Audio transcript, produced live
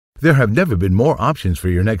There have never been more options for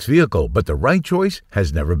your next vehicle, but the right choice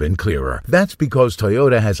has never been clearer. That's because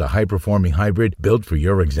Toyota has a high-performing hybrid built for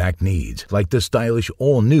your exact needs, like the stylish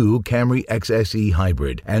all-new Camry XSE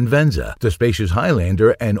Hybrid and Venza, the spacious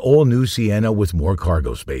Highlander and all-new Sienna with more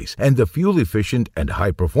cargo space, and the fuel-efficient and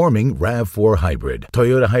high-performing RAV4 Hybrid.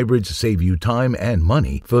 Toyota hybrids save you time and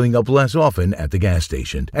money, filling up less often at the gas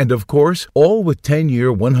station. And of course, all with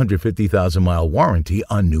 10-year, 150,000-mile warranty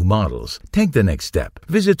on new models. Take the next step.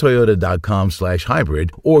 Visit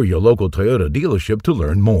Toyota.com/hybrid or your local Toyota dealership to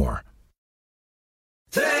learn more.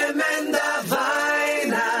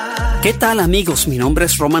 ¿Qué tal, amigos? Mi nombre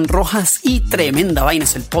es Roman Rojas y Tremenda Vaina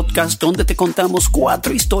es el podcast donde te contamos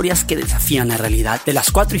 4 historias que desafían la realidad. De las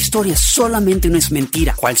 4 historias, solamente una es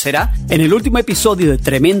mentira. ¿Cuál será? En el último episodio de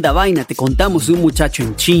Tremenda Vaina te contamos de un muchacho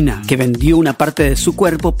en China que vendió una parte de su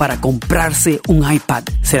cuerpo para comprarse un iPad.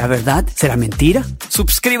 ¿Será verdad? ¿Será mentira?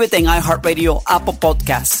 Suscríbete en iHeartRadio, Apple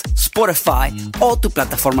Podcasts, Spotify o tu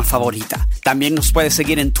plataforma favorita. También nos puedes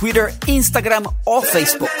seguir en Twitter, Instagram o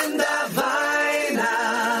Facebook.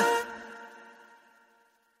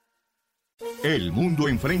 El mundo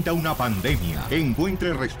enfrenta una pandemia.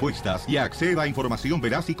 Encuentre respuestas y acceda a información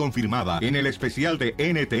veraz y confirmada en el especial de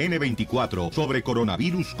NTN24 sobre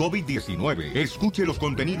coronavirus COVID-19. Escuche los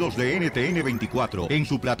contenidos de NTN24 en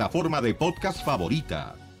su plataforma de podcast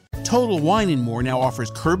favorita. Total Wine & More now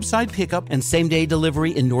offers curbside pickup and same-day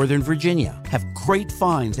delivery in Northern Virginia. Have great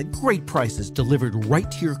finds at great prices delivered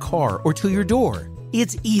right to your car or to your door.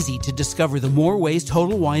 It's easy to discover the more ways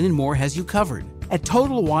Total Wine & More has you covered at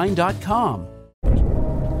TotalWine.com.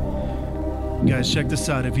 Guys, check this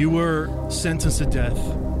out. If you were sentenced to death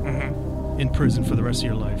in prison for the rest of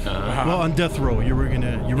your life, well, on death row, you were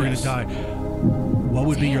gonna die. What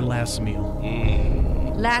would be your last meal?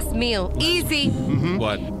 Last meal, easy.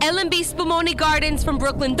 What? L&B Spumoni Gardens from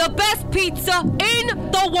Brooklyn, the best pizza in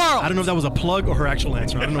the world. I don't know if that was a plug or her actual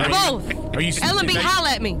answer. I don't know. Both. Are you L&B,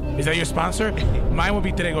 holla at me. Is that your sponsor? Mine would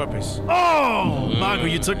be Tres Golpes. Oh, Mago,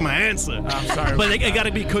 you took my answer. I'm sorry. But it got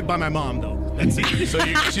to be cooked by my mom, though. That's it. So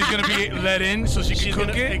she's going to be let in so she can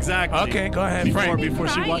cook it? Exactly. Okay, go ahead, Frank. Before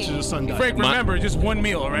she watches her son die. Frank, remember, just one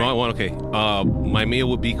meal, right? Okay. My meal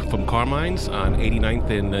would be from Carmine's on 89th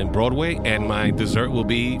and Broadway, and my dessert will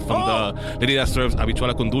be from the lady that serves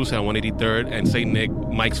habichuela con dulce on 183rd and St. Nick,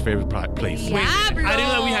 Mike's favorite place. Wait, I didn't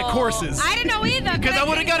know we had courses. I didn't know either. Because I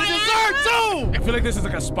would have got a dessert, too. I feel like this is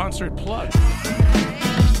like a sponsored plug.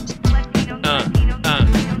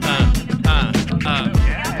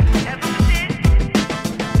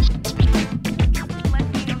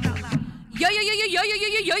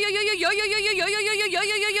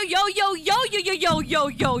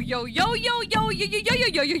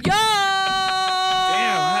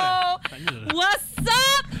 What's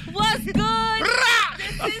up? What's good?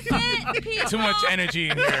 This is it. Too much energy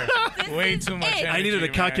in here. Way too much energy. I needed a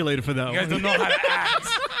calculator for that one. You guys don't know how to act.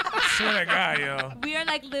 I swear to God, yo. We are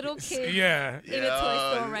like little kids in Yeah. a toy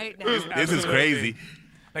store right now. This is crazy.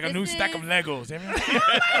 Like a new stack of Legos. Oh my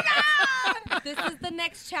God! This is the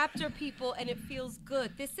next chapter, people, and it feels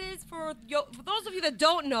good. This is for those of you that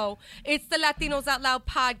don't know, it's the Latinos Out Loud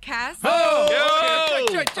podcast.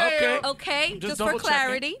 Okay, just for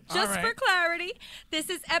clarity. Just for clarity. This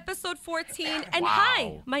is episode 14. And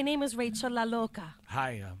hi, my name is Rachel La Loca.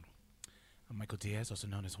 Hi, I'm Michael Diaz, also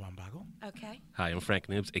known as Juan Bago. Okay. Hi, I'm Frank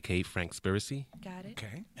Nibbs, a.k.a. Frank Spiracy. Got it.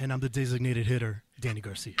 Okay. And I'm the designated hitter, Danny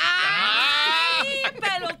Garcia.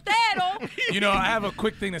 Pelotero. You know, I have a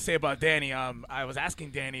quick thing to say about Danny. I was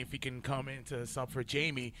asking Danny if he can come in to sub for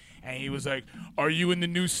Jamie, and he was like, "Are you in the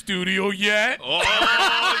new studio yet?"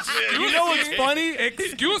 Oh, shit. You know what's funny?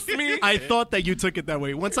 Excuse me. I thought that you took it that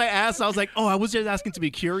way. Once I asked, I was like, oh, I was just asking to be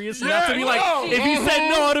curious. Yeah, Not to be like, no. if you said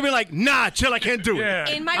no, I'd have been like, nah, chill, I can't do it. Yeah.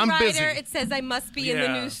 In my I'm rider, busy. it says I must be in the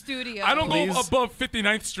new studio. I don't Please. go above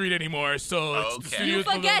 59th Street anymore, so the studio's You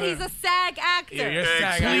forget below he's a SAG actor. Yeah, you're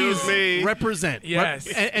SAG Please actor. represent. Yes.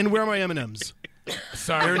 And where are my M&Ms?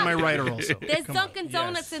 Sorry. They're in my rider also. There's Dunkin'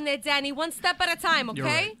 Donuts in there, Danny. One step at a time, okay? You're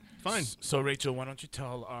right. Fine. So, Rachel, why don't you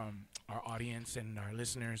tell our audience and our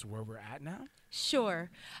listeners where we're at now? Sure.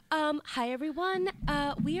 Hi, everyone.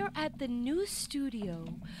 We are at the new studio,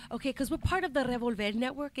 okay, because we're part of the Revolver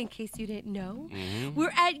Network, in case you didn't know. Mm-hmm.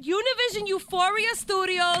 We're at Univision Euphoria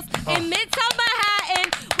Studios in Midtown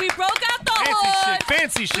Manhattan. We broke out the hood.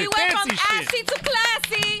 Fancy shit. We went Fancy from shit. ashy to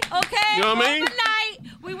classy, okay? You know what I mean? Overnight.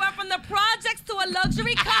 We went from the projects to a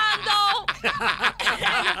luxury condo.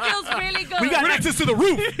 And it feels really good. We got access to the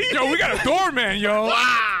roof. Yo, we got a doorman, yo.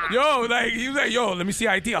 Wow. Yo, like he was like, yo, let me see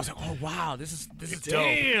ID. I was like, oh wow, this is dope.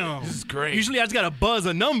 This is great. Usually I just gotta buzz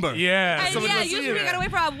a number. Yeah. Usually you gotta wait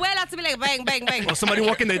for abuela to be like bang, bang, bang. Or somebody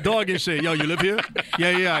walking their dog and shit. Yo, you live here?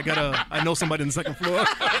 Yeah. I know somebody on the second floor.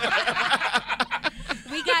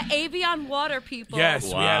 We got Avion water, people. Yes, we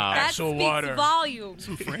have that actual speaks water. volumes.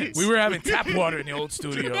 We were having tap water in the old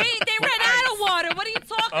studio. They ran out of water. What are you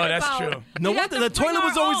talking about? Oh, that's true. No wonder the toilet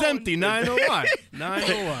was always own. empty. Now I know why.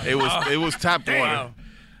 It was tap water. Wow.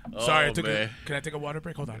 Sorry, Oh, man. can I take a water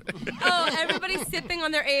break? Hold on. Oh, everybody's sipping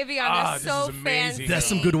on their Avion. They're this so is amazing. fancy. That's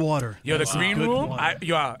some good water. Yo, the That's green good room. water.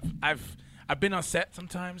 I've been on set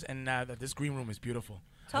sometimes, and this green room is beautiful.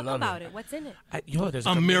 Talk about it. What's in it? There's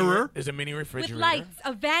A mirror. There's a mini refrigerator With lights,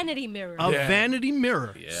 a vanity mirror. A vanity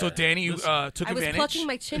mirror. Yeah. So Danny took I was advantage. plucking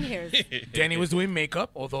my chin hairs. Danny was doing makeup,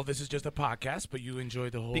 although this is just a podcast, but you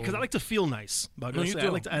enjoyed the whole. Because I like to feel nice. But No, you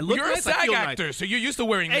do. I look You're nice, a I SAG feel actor, nice. so you're used to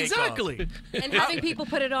wearing makeup. Exactly. And having people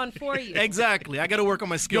put it on for you. Exactly. I got to work on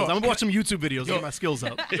my skills. Yo, I'm going to watch some YouTube videos to yo. get my skills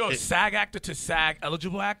up. Yo, SAG actor to SAG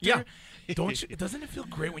eligible actor. Yeah. Doesn't it feel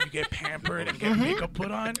great when you get pampered and get makeup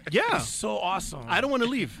put on? Yeah. It's so awesome. I don't want to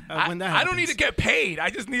leave when that I happens. don't need to get paid. I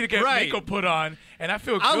just need to get Right. makeup put on, and I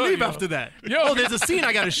feel good. I'll leave yo. after that. Yo. Oh, there's a scene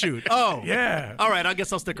I got to shoot. Oh. Yeah. All right, I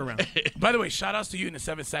guess I'll stick around. By the way, shout outs to you in the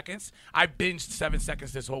 7 seconds. I binged 7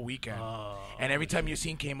 seconds this whole weekend. And every time your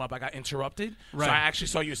scene came up, I got interrupted. Right. So I actually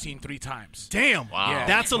saw your scene 3 times. Damn. Wow. Yeah.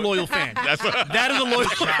 That's a loyal fan. That is a loyal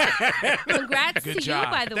fan. Congrats Good to job.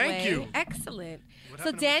 you, by the Thank way. you. Excellent.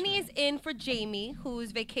 So Danny is in for Jamie,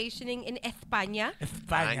 who's vacationing in España,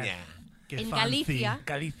 España. in Galicia.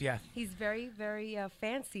 Galicia. He's very, very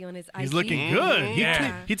fancy on his IG. He's looking good.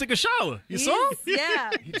 Yeah. He took a shower. You He saw? is, yeah.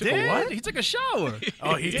 Damn, what? He took a shower.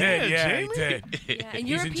 Oh, he did. Yeah, Jamie. he did. Yeah, and He's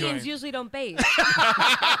Europeans enjoying. usually don't bathe.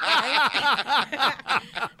 Right?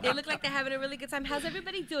 They look like they're having a really good time. How's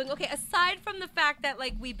everybody doing? Okay, aside from the fact that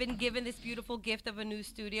like we've been given this beautiful gift of a new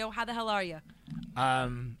studio, how the hell are you?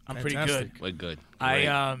 I'm pretty good. Fantastic. We're good. I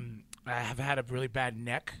have had a really bad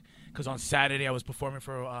neck because on Saturday I was performing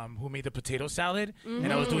for Who Made the Potato Salad,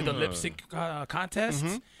 and I was doing the lip sync contest,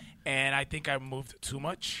 and I think I moved too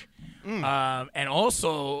much. And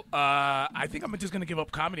also, I think I'm just gonna give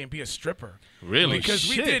up comedy and be a stripper. Really? Because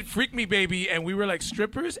we Shit. did Freak Me Baby, and we were like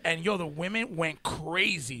strippers, and yo, the women went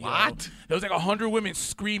crazy. Yo. What? There was like 100 women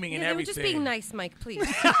screaming and They were everything. just being nice, Mike, please.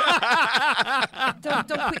 don't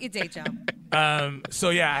quit your day job. So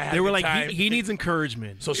yeah, I had They were the like, time. he needs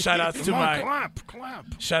encouragement. So shout outs to my clap.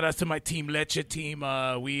 shout outs to my team Leche team.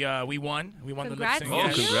 We won. We won Congrats the to lip sync. Oh,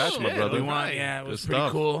 Yes. congrats, my Yeah, brother. We won. Yeah, it was Good pretty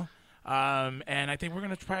stuff. cool. And I think we're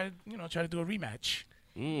gonna try to do a rematch.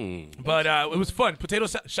 Mm. But it was fun.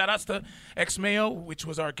 Shout outs to Ex Mayo, which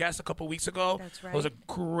was our guest a couple weeks ago. That's It was a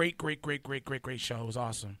right. great show. It was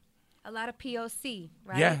awesome. A lot of POC,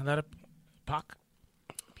 right? Yeah, a lot of POC.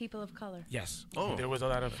 People of color. Yes. Oh, there was a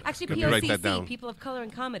lot of. Actually, Good to write that POCC, down. people of color in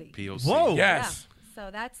comedy. POC. Whoa. Yes. Yeah. So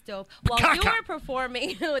that's dope. While you were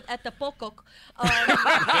performing at the Pokok,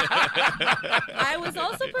 I was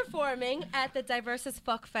also performing at the Diverse as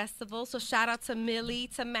Fuck Festival. So shout out to Millie,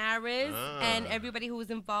 Tamaris, and everybody who was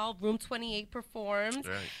involved. Room 28 performed.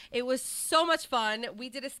 Right. It was so much fun. We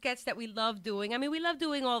did a sketch that we love doing. I mean, we love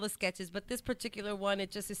doing all the sketches, but this particular one,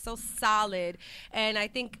 it just is so solid. And I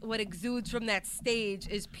think what exudes from that stage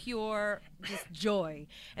is pure just joy.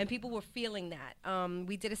 And people were feeling that.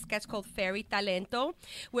 We did a sketch called Fairy Talento,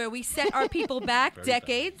 where we set our people back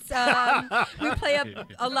decades. We play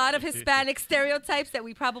a lot of Hispanic stereotypes that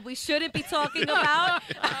we probably shouldn't be talking about.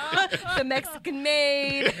 The Mexican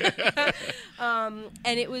maid.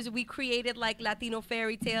 And we created like Latino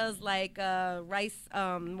fairy tales like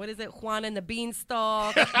Juan and the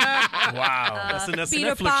Beanstalk. Wow. That's a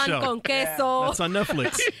Peter Netflix Pan show. con queso. That's on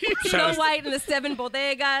Netflix. Snow White and the Seven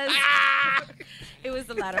Bodegas. It was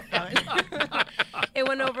a lot of fun. It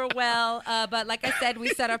went over well, but like I said, we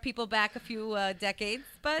set our people back a few decades.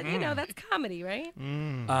 But you know, that's comedy, right?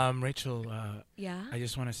 Rachel. Yeah. I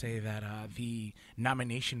just want to say that the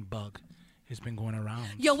nomination bug has been going around.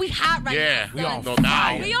 Yo, we hot right Yeah. now. We son. no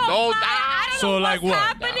doubt. We on No fire. I don't So, know like, what's what?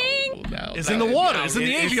 happening. No doubt. It's in the water. It's in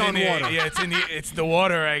the It's Avion the- water. Yeah, it's the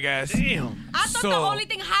water, I guess. Damn. I thought So- the only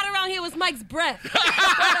thing hot around here was Mike's breath. But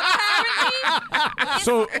apparently,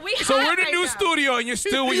 So we we're hot in the right new now. studio and you're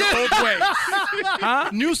still with your old ways. Huh?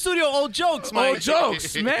 New studio, old jokes, Mike. Old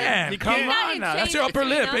jokes, man. Come can't- Not on in now. That's change, your upper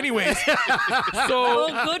lip. you know? Anyways. Oh, So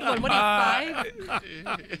good one. What are you,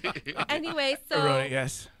 5? Anyway, so Right,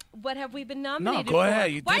 yes. what have we been nominated go for?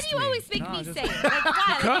 ahead, you Why dissed do you me. always make No, me just- say it? Like, why?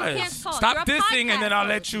 Like, you can't Because talk. stop You're a dissing and then I'll podcaster.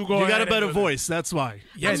 let you go. You got ahead a better and- voice. That's why.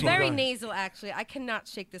 Yes, I'm you very go. nasal, actually. I cannot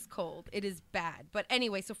shake this cold. It is bad. But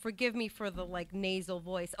anyway, so forgive me for the like nasal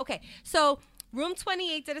voice. Okay, so Room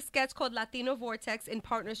 28 did a sketch called Latino Vortex in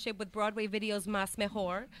partnership with Broadway Video's Más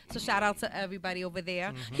Mejor. So shout out to everybody over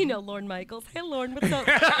there. You know, Lorne Michaels. Hey, Lorne, what's up?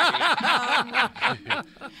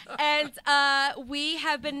 And we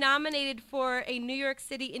have been nominated for a New York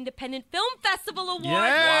City Independent Film Festival Award for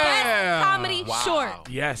Best Comedy Short.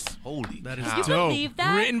 Yes. Holy That is Can you dope. believe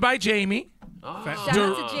that? Written by Jamie. Shout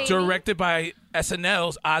out to Jamie. Directed by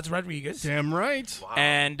SNL's Oz Rodriguez. Damn right.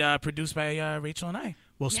 And produced by Rachel and I.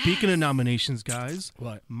 Well, speaking Yes. of nominations, guys,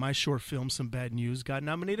 What? my short film, Some Bad News, got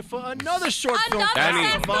nominated for another short film. Another Danny.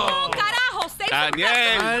 festival, carajo. Save some Daniel.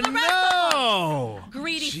 festivals for the rest of us. No.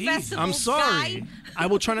 Greedy Jeez. festival I'm sorry. guy. I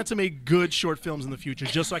will try not to make good short films in the future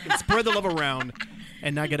just so I can spread the love around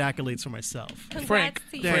and not get accolades for myself. Frank,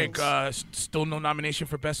 Congrats to you. still no nomination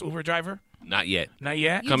for Best Uber Driver? Not yet. Not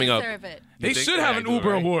yet? You Coming up. deserve it. They think should they have an do, Uber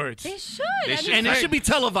right? Awards. They should. They I should. mean, And it should be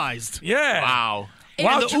televised. Yeah. Wow.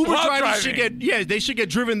 While And the Uber while drivers should driving. they should get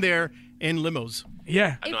driven there in limos.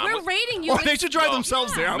 Yeah. if No, we're I'm- rating you, Or they should drive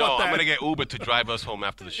themselves there. How No, about that? I'm gonna get Uber to drive us home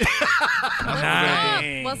after the show.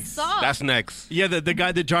 Nice. What's up? That's next. Yeah, the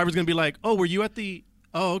driver's going to be like, oh, were you at the...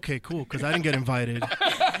 Oh, okay, cool, because I didn't get invited.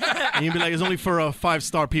 And you'd be like, it's only for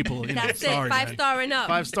 5-star people. You know, That's sorry, it. 5-star and up.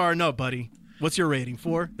 5-star and up, buddy. What's your rating?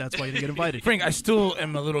 4? That's why you didn't get invited. Frank, I still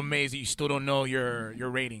am a little amazed that you still don't know your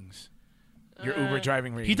ratings. Your Uber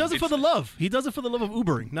driving ratings. He does it for the love. He does it for the love of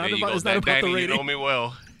Ubering. Not There you about, go. it's not about Danny, the you rating. know me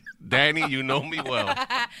well. Danny, you know me well.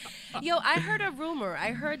 Yo, I heard a rumor.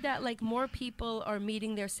 I heard that like more people are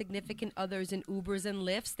meeting their significant others in Ubers and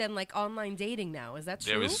Lyfts than like online dating now. Is that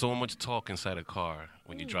true? There is so much talk inside a car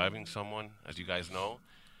when you're driving someone, as you guys know.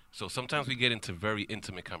 So sometimes we get into very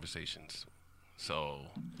intimate conversations. So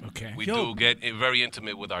Okay. we Yo. do get very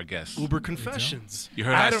intimate with our guests. Uber confessions. You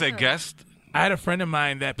heard I I don't- said guest? I had a friend of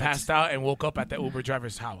mine that passed out and woke up at the Uber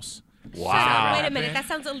driver's house. Wow. Wait a minute. That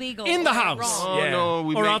sounds illegal. In the or house. wrong. Oh, Yeah. no,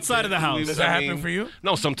 we Or make- outside of the house. Does that happen for you?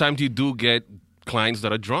 No, sometimes you do get clients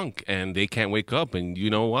that are drunk and they can't wake up, and you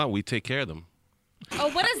know what? We take care of them. Oh,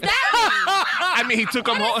 what does that I mean, he took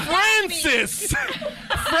them home. Francis!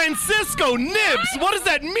 Francisco Nibs! What does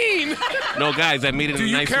that mean? No, guys, I made it Do in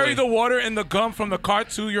a you nice carry way. the water and the gum from the car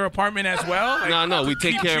to your apartment as well? Like, No, we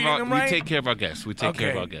take keep care of treating our them right? we take care of our guests. We take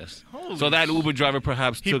care of Okay. our guests. So that Uber driver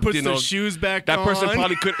perhaps He took, puts you know, the shoes back that on. person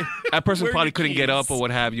probably could that person Where are probably your couldn't get keys? up or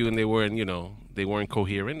what have you, and they weren't, you know, they weren't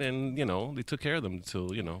coherent, and you know, they took care of them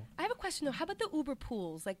until, you know. I have a question though. How about the Uber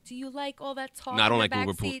pools? Like, do you like all that talk? No, I don't in like the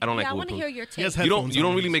Uber backseat? pools. I don't like yeah, I Uber want to pools. hear your take. Yes, You don't headphones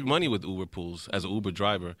on. really make money with Uber pools as an Uber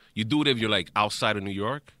driver. You do it if you're like outside of New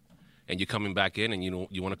York and you're coming back in and you know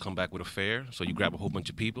you want to come back with a fare, so you grab a whole bunch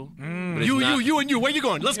of people. But it's You, not- where you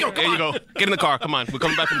going? Let's go. Come There on. you go. Get in the car. Come on. We're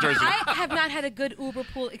coming back from Jersey. I have not had a good Uber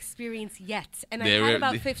pool experience yet, and I've There had is-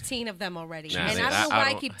 about 15 of them already. Nah, and man, I don't know I why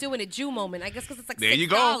I don't- keep doing it. Jew moment. I guess because it's like There $6. you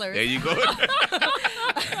go. There you go.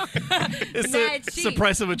 It's Mad the cheap.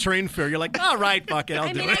 price of a train fare. You're like, all right, fuck it, I'll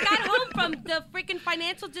I do mean, it. I got home from the freaking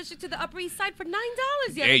financial district to the Upper East Side for $9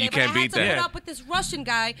 the other Hey, day. you but I can't had beat to that. put up with this Russian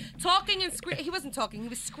guy talking and screaming. He wasn't talking. He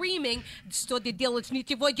was screaming,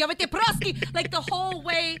 like the whole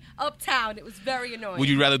way uptown. It was very annoying. Would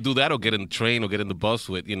you rather do that or get in the train or get in the bus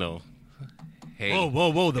with, you know, hey.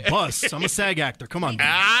 Whoa, the bus. I'm a SAG actor. Come on.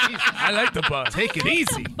 I like the bus. Take it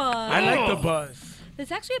easy. Bus. I like the bus.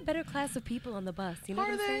 There's actually a better class of people on the bus. You know Are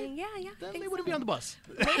what I'm they? saying? Yeah. I Then think they wouldn't so. be on the bus.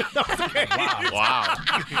 Wow.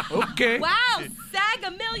 Okay. Wow, sag a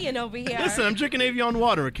million over here. Listen, I'm drinking Avion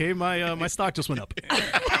water, okay? My stock just went up.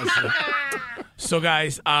 So,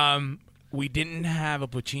 guys, we didn't have a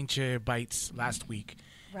Bochinche Bites last week.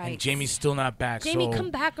 Right. And Jamie's still not back. Jamie, so come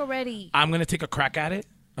back already. I'm going to take a crack at it.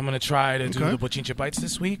 I'm going to try to do Okay. the Bochinche Bites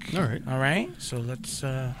this week. All right. All right. So let's...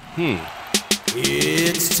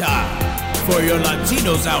 It's time for your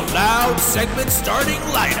Latinos Out Loud segment starting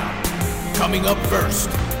lineup. Coming up first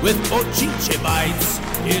with Bochinche Bites,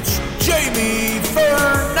 it's Jamie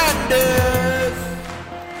Fernandez.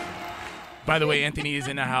 By the way, Anthony is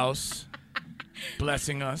in the house,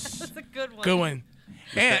 blessing us. That's a good one. Good one.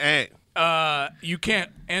 And you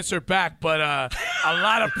can't answer back, but a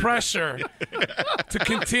lot of pressure to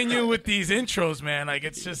continue with these intros, man. Like,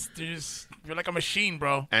 it's just, you're like a machine,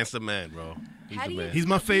 bro. Answer man, bro. He's How the do you man. He's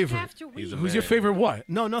my week favorite. after week? He's a Who's man. your favorite what?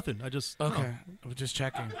 No, nothing. I just... Okay. We're just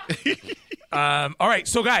checking. All right,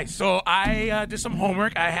 so guys, I did some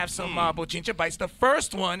homework. I have some Bochinche Bites. The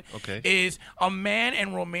first one is a man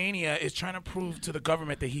in Romania is trying to prove to the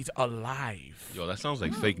government that he's alive. Yo, that sounds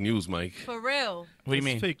like fake news, Mike. For real. What do you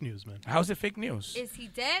mean? Fake news, man. How's it fake news? Is he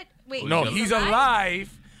dead? Wait. No, he's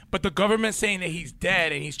alive, but the government's saying that he's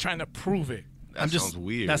dead, and he's trying to prove it. That sounds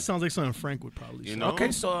weird. That sounds like something Frank would probably say. You know?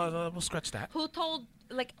 Okay, so we'll scratch that. Who told,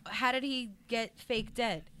 like, how did he get fake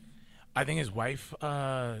dead? I think his wife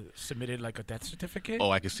submitted like a death certificate.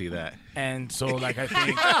 Oh, I can see that. And so, like, I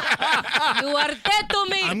think You are dead to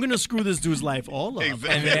me. I'm gonna screw this dude's life all up. Exactly.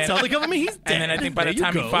 And then tell the government he's dead. And then I think by the There you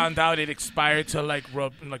time he go. found out, it expired to like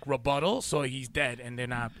rebuttal, so he's dead, and they're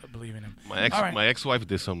not believing him. My ex-wife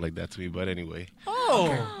did something like that to me, but anyway.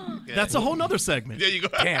 Oh, that's a whole nother segment. There you go.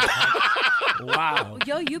 Damn. Wow.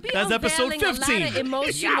 Yo, you be That's episode unveiling a lot 15. of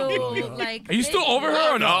emotional, like. Are you still over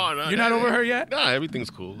her or no? You're not over her yet? Nah,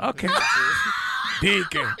 everything's cool. Okay.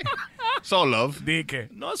 Dike. It's all love. Dike.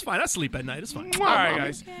 No, it's fine. I sleep at night. It's fine. All right,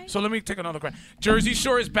 guys. So let me take another question. Jersey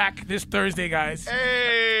Shore is back this Thursday, guys.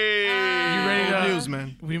 Hey. You ready to... Old news,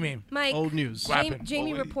 man. What do you mean? Mike, Old news. What happened?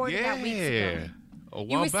 Jamie reported that weeks ago. A You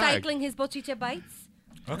while back. recycling his bochiche bites?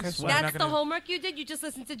 Okay, so That's the homework you did? You just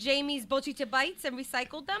listened to Jamie's bochiche bites and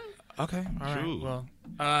recycled them? Okay, all right. True. Well,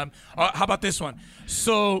 how about this one?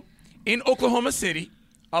 So, in Oklahoma City,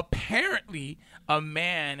 apparently a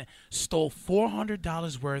man stole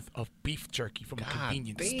 $400 worth of beef jerky from a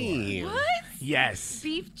convenience store. What? Yes.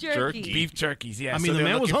 Beef jerky. Beef jerkies, yeah. I mean, so the they're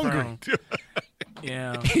man was looking for hungry. him.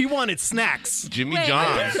 Yeah. He wanted snacks. Jimmy Wait, are you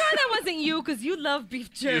John's. sure that wasn't you? Because you love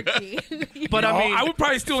beef jerky. But I mean, I would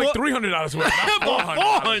probably steal like $300 worth. Not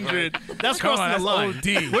 400. That's Come on, crossing the line. that's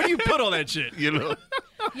OD. Where do you put all that shit? You know.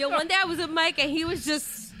 Yo, one day I was with Mike and he was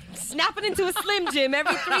just snapping into a Slim Jim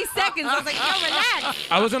every 3 seconds. I was like, yo, relax.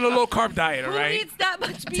 I was on a low carb diet, all Who right? needs that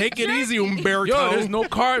much beef Take it jerky? easy, Umberto. Yo, there's no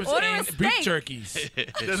carbs Order a in steak. beef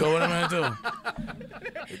jerkies. So what am I gonna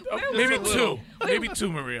do? Maybe two. Maybe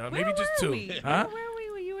two, Maria. Maybe Where just were two. we? Huh? Where were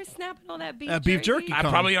we when you were snapping all that beef Beef jerky. I'm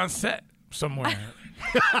probably on set somewhere.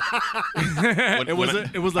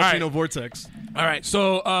 It was Latino Vortex. All right,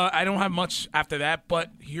 so I don't have much after that, but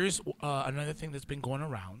here's another thing that's been going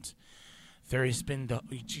around. There has been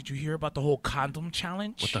did you hear about the whole condom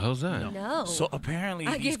challenge? What the hell's that? No. So apparently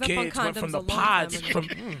I these gave up on kids went condoms from the a long time pods, ago.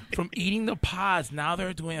 from eating the pods. Now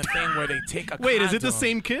they're doing a thing where they take a Wait, is it the condom.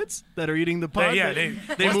 same kids that are eating the pod? Yeah, they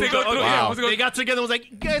once moved go up- through, okay. yeah, once they go- They got together and was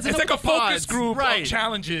like, guys, It's like a focus group right. of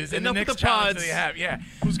challenges, and the Enough with next the challenge pods. they have, yeah.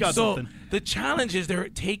 Who's got so something? the challenge is they're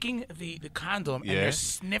taking the condom and Yeah. they're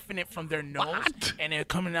sniffing it from their nose, and they're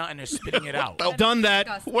coming out and they're spitting it out. Done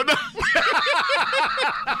that. What the-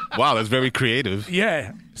 Wow, that's very creative.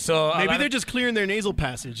 Yeah. So Maybe they're just clearing their nasal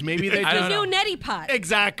passage. Maybe they I just don't know. New neti pot.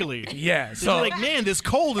 exactly. yeah. So So like, man, this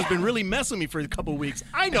cold has been really messing me for a couple weeks.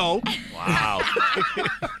 I know. Wow.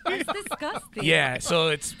 That's disgusting. yeah. So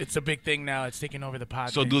it's a big thing now. It's taking over the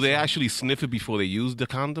pod. So thing, do they actually sniff it before they use the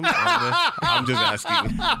condom? I'm just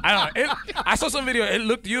asking. I don't know. I saw some video. It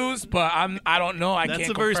looked used, but I don't know. I That's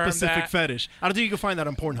can't a very confirm specific that. fetish. I don't think you can find that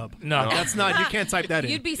on Pornhub. No. That's not. You can't type that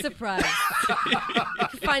in. You'd be surprised. You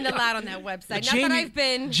can find a lot on that website. Not that I've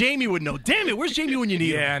been. Jamie would know. Damn it, where's Jamie when you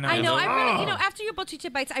need Yeah, him? no. I know. I really, after your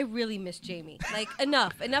bochiche bites, I really miss Jamie. Like,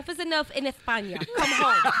 enough. Enough is enough in España. Come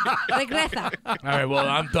home. Regresa. All right, well,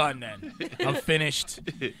 I'm done then. I'm finished.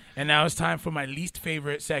 And now it's time for my least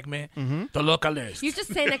favorite segment, the local list. You're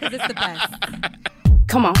just saying that because it's the best.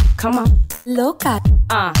 Come on. Loca,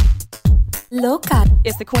 loca,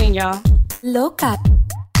 It's the queen, y'all. loca.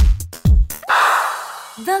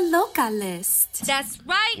 The Loca List. That's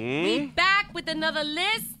right. We back with another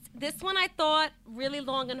list. This one I thought really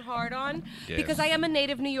long and hard on because I am a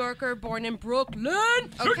native New Yorker born in Brooklyn.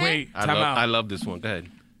 Okay. Wait, time out. I love this one. Go ahead.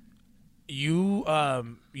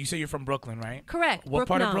 You say you're from Brooklyn, right? Correct. What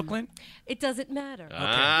part of Brooklyn? Brooklyn? It doesn't matter.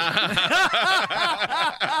 Ah.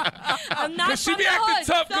 I'm not Because she from be the acting hood,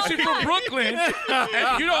 tough because so she's from Brooklyn.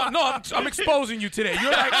 And you don't know, I'm exposing you today.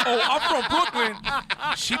 You're like, oh, I'm from Brooklyn.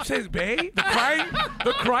 Sheepshead Bay?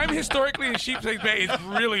 The crime historically in Sheepshead Bay is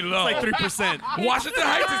really low. Like 3%. Washington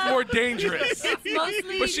Heights is more dangerous. It's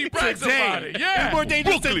mostly. But she brags Today. about it. Yeah. It's more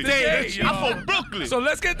dangerous today. yo. I'm from Brooklyn. So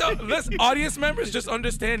let's audience members just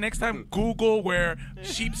understand next time Google where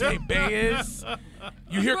Sheepshead Bay is.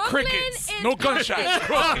 You hear Brooklyn crickets. is No gunshots.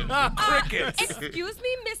 Crickets. Excuse me,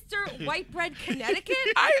 Mr. White Bread Connecticut?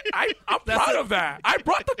 I'm proud of that. I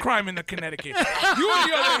brought the crime into Connecticut. You, on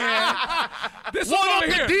the other hand, this one What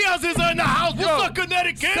over up? here. The Diaz is in the house. What's Yo, up,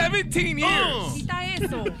 Connecticut? 17 years. Quita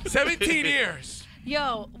eso. 17 years.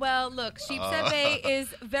 Yo, well, look, Sheepshead Bay is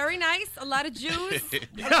very nice. A lot of Jews,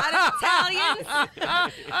 a lot of Italians.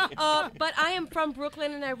 But I am from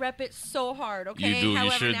Brooklyn and I rep it so hard, okay? You do, you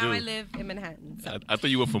However, sure now do. I live in Manhattan. So. I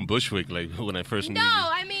thought you were from Bushwick, like when I first knew No, you.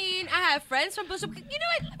 I mean, I have friends from Bushwick. You know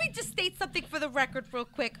what? Let me just state something for the record real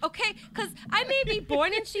quick, okay? Because I may be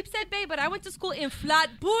born in Sheepshead Bay, but I went to school in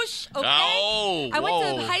Flatbush, okay? Oh, I went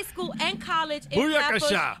whoa. to high school and college in Booyakasha.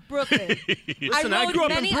 Flatbush, Brooklyn. Listen, I rode grew up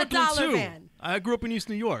many in a Brooklyn dollar too. van. I grew up in East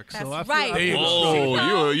New York, That's so I right. There you go.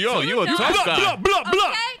 Oh, you a tough guy. blah, blah, blah.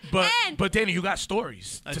 Okay? But Danny, you got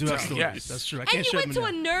stories. I do have stories. Yes. That's true. I And can't you shut went them to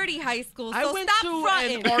a down. nerdy high school, so I went stop to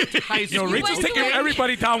fronting. an art high school. Yo, Rachel's taking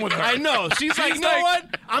everybody down with her. I know. She's like, you know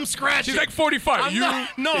what? I'm scratching. She's like 45.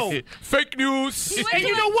 No. Fake news. And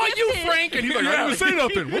you know what, you Frank? And he's like, I didn't say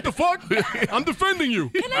nothing. What the fuck? I'm defending you.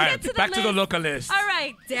 Can I get to the back list? to the local list. All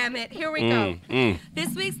right, damn it. Here we go.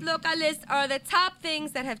 This week's local list are the top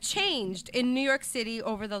things that have changed in New York City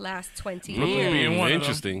over the last 20 years.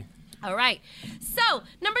 Interesting. All right. So,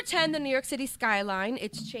 number 10, the New York City skyline.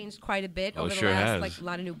 It's changed quite a bit over the sure last, has. like, a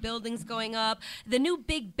lot of new buildings going up. The new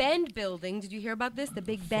Big Bend building. Did you hear about this? The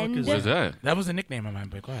Big Bend. What is that? That was a nickname of mine,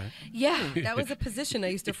 but go ahead. Yeah, that was a position I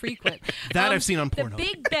used to frequent. That I've seen on The Pornhub.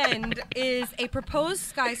 Big Bend is a proposed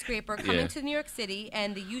skyscraper coming to New York City,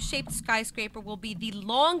 and the U-shaped skyscraper will be the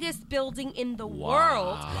longest building in the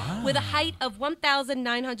world with a height of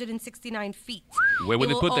 1,969 feet. Where would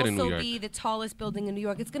they put that in New It will York? also be the tallest building in New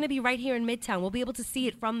York. It's going to be right here in Midtown. We'll be able to see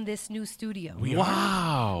it from this new studio.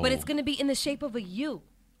 Wow. But it's going to be in the shape of a U.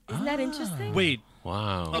 Isn't that interesting? Wait.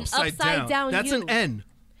 Wow. Upside down That's U. an N.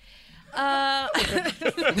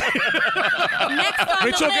 Next on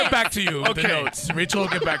Rachel the will get list. back to you with the notes. Rachel will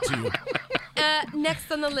get back to you.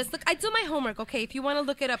 Next on the list. Look, I do my homework, okay? If you want to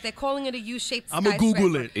look it up, they're calling it a U-shaped I'ma skyscraper.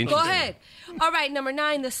 Google it. Go Interesting. ahead. All right, number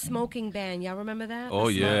 9, the smoking ban. Y'all remember that? Oh,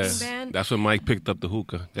 The yes. smoking ban? That's when Mike picked up the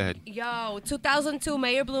hookah. Go ahead. Yo, 2002,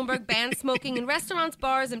 Mayor Bloomberg banned smoking in restaurants,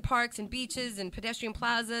 bars, and parks, and beaches, and pedestrian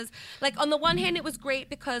plazas. Like, on the one hand, it was great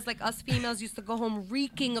because, like, us females used to go home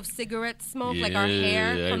reeking of cigarette smoke, like our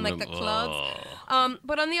hair Yeah, I from, like, the remember. clubs.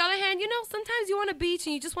 But on the other hand, you know, sometimes you're on a beach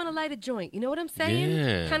and you just want to light a joint. You know what I'm saying?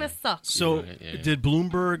 Yeah. Kind of sucks. So, Yeah. did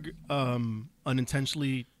Bloomberg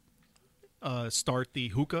unintentionally start the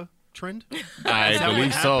hookah trend? I that what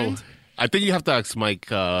believe so. happened? I think you have to ask Mike.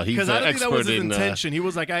 He's Because an I don't think that expert was his in. intention. He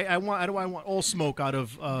was like, I want all smoke out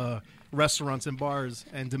of restaurants and bars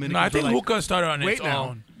and Dominicans. No, I were think like, hookah started on wait its now.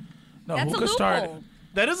 own. No, That's a hookah loophole. started.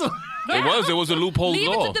 That is a. It was a loophole Leave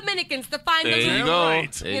law. it to Dominicans to find There the you loophole. go.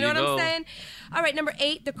 Right. There You know you what go. I'm saying? All right, number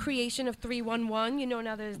 8, the creation of 311. You know,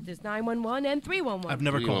 now there's 911 and 311. I've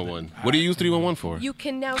never called it. 311. What do you use 311 for? You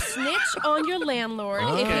can now snitch on your landlord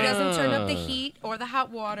if he doesn't turn up the heat or the hot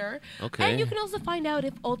water. Okay. And you can also find out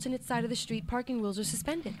if alternate side of the street parking rules are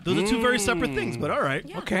suspended. Those are two very separate things, but all right.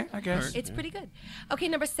 Yeah. Okay, I guess. It's pretty good. Okay,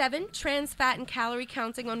 number 7, trans fat and calorie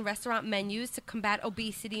counting on restaurant menus to combat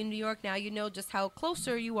obesity in New York. Now you know just how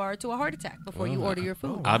closer you are to a heart attack before you order your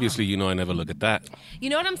food. Obviously, you know I never look at that. You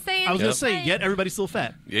know what I'm saying? I was going to Just say, like- yet everybody's still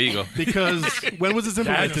fat. There you go. Because when was this That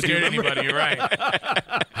implemented? hasn't scared anybody. You're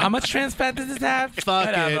right. How much trans fat does this have? Fuck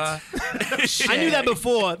Whatever. it. I knew that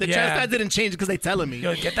before. The Yeah. trans fat didn't change because they telling me.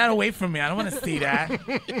 Yo, get that away from me. I don't want to see that.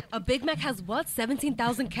 A Big Mac has what?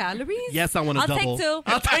 17,000 calories? Yes, I want a I'll double. take 2.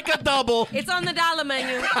 I'll take a double. It's on the dollar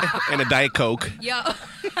menu. And a Diet Coke. Yo.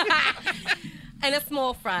 And a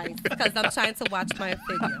small fries because I'm trying to watch my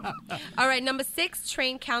figure. All right, number 6,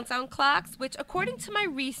 train countdown clocks, which according to my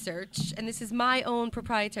research, and this is my own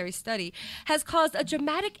proprietary study, has caused a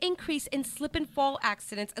dramatic increase in slip and fall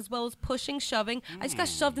accidents as well as pushing, shoving. I just got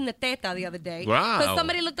shoved in the teta the other day. Wow. Because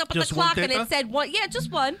somebody looked up at Just the one clock and teta? it said one. Yeah,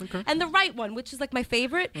 just one. Okay. And the right one, which is like my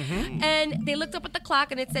favorite. And they looked up at the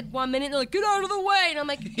clock and it said 1 minute. And they're like, get out of the way. And I'm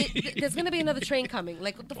like, there's going to be another train coming.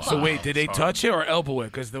 Like, what the fuck? So wait, did they touch it or elbow it?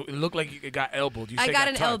 Because it looked like it got elbowed. You I said got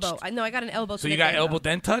an touched. elbow. I know I got an elbow. So to you the got teta. elbowed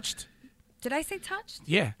then touched? Did I say touched?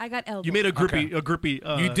 Yeah. I got elbow. You made a grippy, Okay. a grippy.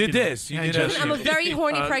 You did know, this. You hand did a- gesture. I'm a very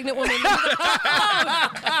horny pregnant woman.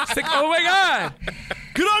 Oh my God!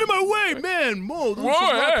 Get out of my way, man! Mo, those Whoa,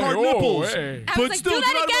 are rock hey, hard whoa, nipples. hey. I was But like, still, do get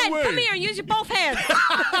out that of my again. way. Come here and use your both hands.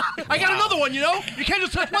 I got another one, you know? You can't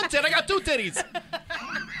just touch one tit. I got 2 titties.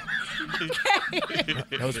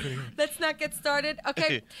 That was pretty good. Let's not get started.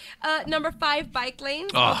 Okay. Number 5, bike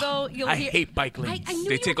lanes. Oh, Although you'll I hear, hate bike lanes. I knew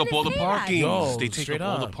They you take were up all the gonna say that. parkings. Yo, They take straight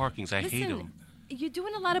up all up. the parkings. I hate Listen, them. you're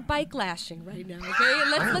doing a lot of bike lashing right now,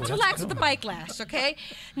 okay? Let's relax with the bike lash, okay?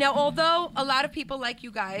 Now, although a lot of people like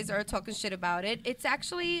you guys are talking shit about it, it's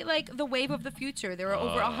actually like the wave of the future. There are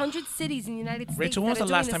over 100 cities in the United States Rachel, when was that are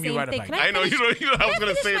the last doing time the you same ride a thing. bike? Can I know, finish- you know I was can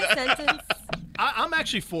gonna say finish my that. sentence? I'm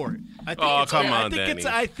actually for it. I think Oh, it's, come I on, think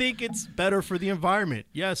Danny. I think it's better for the environment.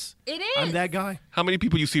 Yes. It I'm is. that guy. How many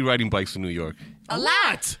people you see riding bikes in New York? A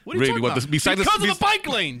lot. What are you Really? talking What, about? besides the- because of the bike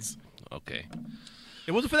lanes. Okay.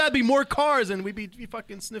 It wasn't for that, it'd be more cars, and we'd be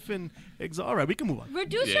fucking sniffing exhaust. All right, we can move on.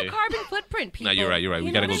 Reduce Yeah. your carbon footprint, people. No, you're right. You're right. We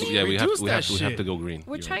You gotta know go. what I mean? Yeah, Reduce we that have shit. to go green.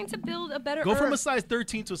 We're You're trying to build a better Go from a Earth. size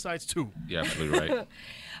 13 to a size 2. Right. You're absolutely right.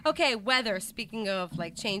 Okay, weather. Speaking of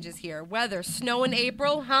like changes here, weather. Snow in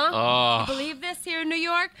April, huh? Oh. You believe this here in New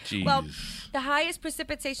York? Jeez. Well, the highest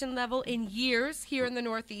precipitation level in years here in the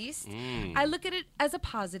Northeast. I look at it as a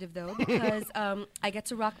positive though because I get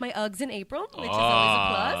to rock my Uggs in April, which is always a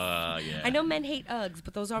plus. Yeah. I know men hate Uggs,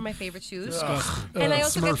 but those are my favorite shoes. And I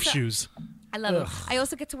also Smurf get to, shoes. I love them. I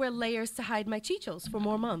also get to wear layers to hide my chichos for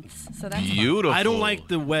more months, so that's fun. Beautiful. I don't like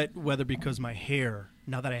the wet weather because my hair,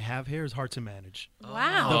 now that I have hair, is hard to manage.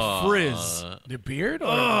 Wow. The frizz. The beard?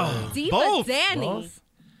 Or Diva both. Danny.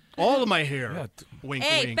 All of my hair. Wink,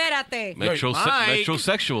 Hey, wink. espérate.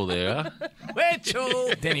 Metrosexual there.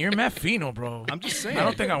 Huh? Danny, you're mad fino, bro. I'm just saying. I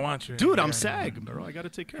don't think I want you. Dude, I'm Yeah. SAG, bro. I got to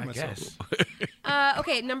take care of myself. Guess.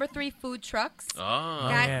 Okay, number 3, food trucks.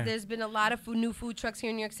 yeah. There's been a lot of new food trucks here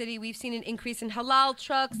in New York City. We've seen an increase in halal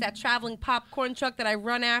trucks, that traveling popcorn truck that I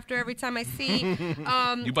run after every time I see.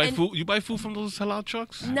 You buy food? You buy food from those halal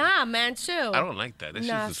trucks? Nah, man, chill. I don't like that. That,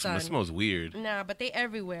 Nah, shit just, son. that smells weird. Nah, but they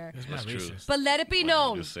everywhere. That's true. But let it be I'm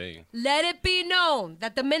known. just saying. Let it be known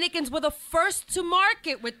that Dominicans were the first to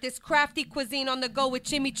market with this crafty cuisine on the go with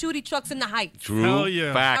chimichurri trucks in the Heights. True. Hell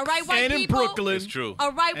yeah. Facts. All right, white And in people. Brooklyn. It's true.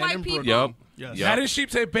 All right, And white in people. Yep. Yes. Yep. Not in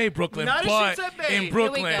Sheepshead Bay, Brooklyn, Not in but Sheepshead Bay. in Here we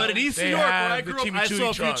Brooklyn. go. But in East New they York, where have I the grew up, I saw a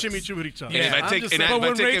few trucks. chimichurri trucks. And if I I'm take- just and saying. I- But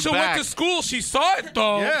when take it Rachel went back. to school, she saw it,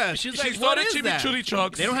 though. Yeah, she's like, she what saw the is that? chimichurri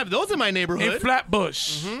trucks They don't have those in my in neighborhood.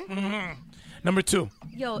 Flatbush. Mm-hmm. Number 2.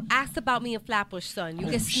 Yo, ask about me in Flatbush, son.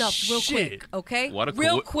 You get snuffed real shit. quick, okay? What a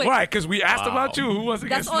real co- quick. Right, because we asked about you. Who wants to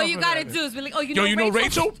That's get all you snuffed gotta with do that? is be like, oh, Yo, you know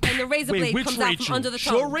Rachel? And the razor Wait, blade which comes out Rachel? from under the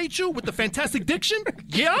Sure, tongue. Rachel with the fantastic diction?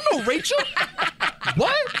 Yeah, I know Rachel.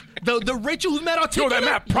 What? The Rachel who's mad Yo, articulate? that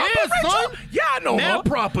mad proper, yeah, Rachel? son. Yeah, I know her. Mad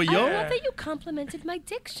proper, I yo. love that you complimented my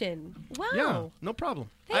diction. Wow. Yeah, no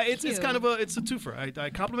problem. Thank It's you. kind of it's a twofer. I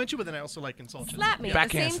compliment you, but then I also like insult you. Slap me at the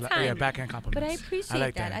Backhand, same time. yeah, backhand compliments. But I appreciate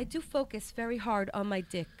like that. that. I do focus very hard on my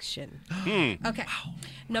diction. Hmm. Okay.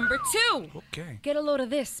 Number 2. Okay. Get a load of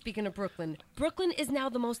this, speaking of Brooklyn. Brooklyn is now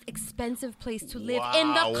the most expensive place to live in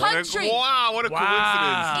Wow, the what a- country. What a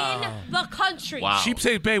coincidence. In the country. Wow.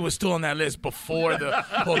 Sheepshead Bay was still on that list before the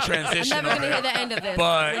whole I'm transition. never going to hear the end of this.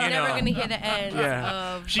 But, We're you never know. going to hear the end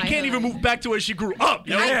Yeah. of She my can't even hood. move back to where she grew up.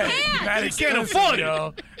 Yo. I Yeah, can't. mad She can't expensive, afford it.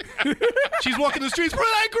 yo. She's walking the streets. Where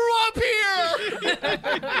I grew up here.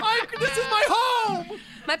 This is my home.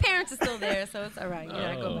 My parents are still there, so it's all right. You know,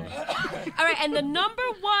 I go back. All right, and the number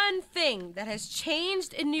 1 thing that has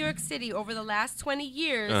changed in New York City over the last 20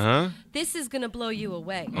 years, this is going to blow you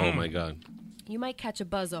away. Oh my God. You might catch a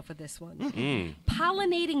buzz off of this one. Mm.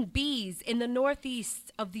 Pollinating bees in the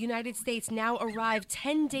northeast of the United States now arrive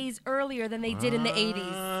 10 days earlier than they did in the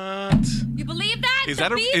 80s. You believe that? Is the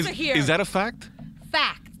that bees are here. is that a fact?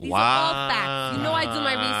 Fact. These are all facts. You know I do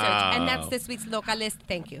my research, and that's this week's Localist.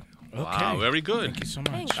 Thank you. Wow, very good. Thank you so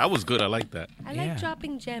much. Thanks. That was good. I like that. I Yeah. like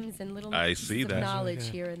dropping gems and little I pieces see of that. knowledge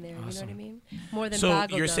here and there. You know what I mean? More than So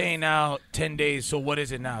Bago you're does. saying now 10 days. So what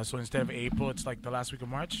is it now? So instead of April, it's like the last week of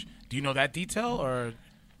March? Do you know that detail or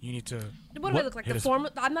you need to? What do I look like? Hit The us- farm?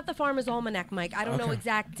 I'm not the farmer's almanac, Mike. I don't know Okay.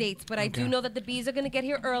 exact dates, but I do Okay. know that the bees are going to get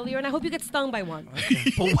here earlier, and I hope you get stung by one.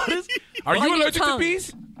 But what is? Are On you your allergic to tongue.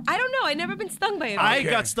 bees? I don't know. I've never been stung by a bee. I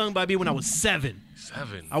got stung by a bee when I was 7.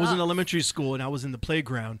 7. I was in elementary school and I was in the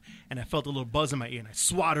playground and I felt a little buzz in my ear and I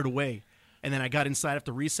swatted away. And then I got inside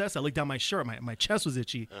after recess. I looked down my shirt. My chest was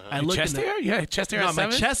itchy. I Your looked chest in the- hair? Yeah, chest hair No, at my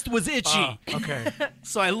 7? chest was itchy. Oh, okay.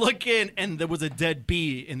 So I look in and there was a dead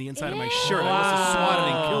bee in the inside of my shirt. I must have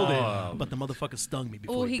swatted and killed it. But the motherfucker stung me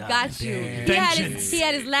before Oh, he died. got you. Vengeance. He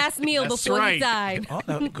had his last meal That's before he right. died. Oh,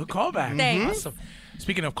 good callback. Thanks. Awesome.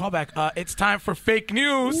 Speaking of callback, it's time for fake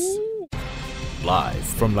news. Live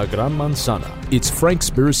from La Gran Manzana, it's Frank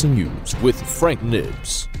Spiracy News with Frank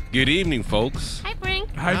Nibs. Good evening, folks. Hi, Frank.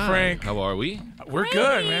 Hi, Frank. How are we? We're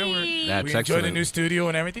good, man. That's we enjoyed excellent. the new studio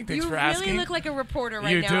and everything. Thanks You for really asking. look like a reporter right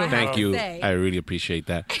You now. do. I have Thank to you. say. I really appreciate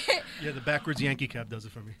that. Yeah, the backwards Yankee cap does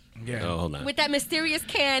it for me. Yeah. Oh, hold on. With that mysterious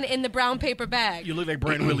can in the brown paper bag. You look like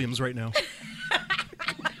Brent Williams right now.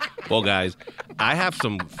 Well, guys, I have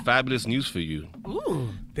some fabulous news for you. Ooh.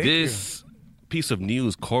 This piece of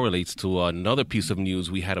news correlates to another piece of news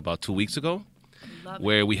we had about 2 weeks ago,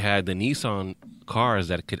 where we had the Nissan cars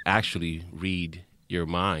that could actually read your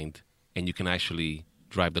mind, and you can actually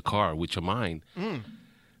drive the car with your mind.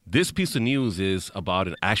 This piece of news is about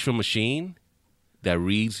an actual machine that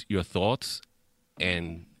reads your thoughts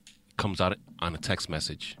and comes out on a text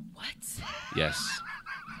message. What? Yes.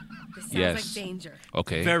 This sounds Yes. like danger.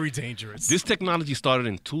 Okay. Very dangerous. This technology started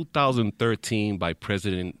in 2013 by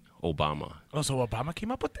President Obama. Oh, so Obama came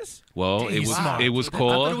up with this? Well, Dang, it he's was smart. it was I thought it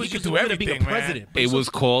called was He could just do a way of being a everything, man. president. it was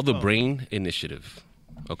called the Brain Initiative.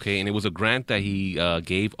 Okay, and it was a grant that he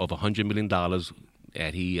gave of $100 million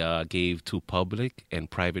that he gave to public and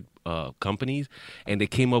private companies, and they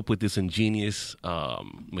came up with this ingenious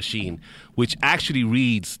machine, which actually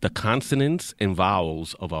reads the consonants and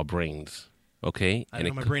vowels of our brains. Okay, I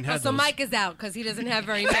know my brain has those. Mike is out because he doesn't have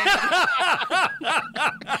very many.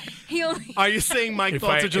 Are you saying Mike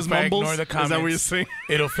thoughts are just mumbles? Ignore the comments, is that what you're saying?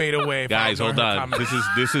 It'll fade away. Guys, hold on.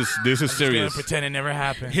 This is serious. Pretend it never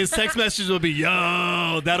happened. His text message will be,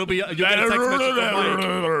 yo, that'll be, you'll get a text message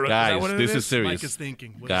from Mike. Guys, this is serious. Mike is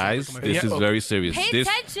thinking. Guys, this is very serious. Pay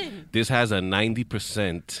attention. This has a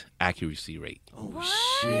 90% accuracy rate. Oh,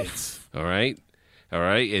 shit. All right? All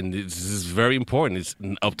right, and this is very important. It's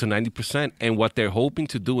up to 90%. And what they're hoping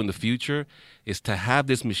to do in the future is to have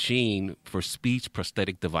this machine for speech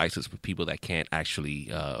prosthetic devices for people that can't actually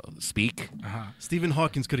speak. Stephen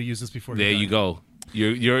Hawking could have used this before. There you go.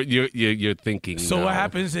 You're thinking. So what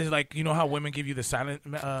happens is, like, you know how women give you the silent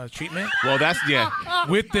treatment? Well, that's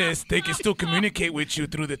With this, they can still communicate with you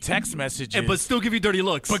through the text messages, but still give you dirty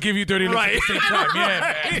looks. But give you dirty looks at the same time.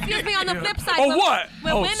 Yeah. Excuse me. On the flip side,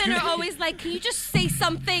 when women are always like, "Can you just say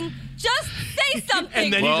something? Just say something."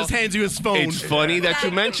 And then he just hands you his phone. It's funny that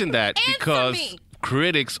you mentioned that because me.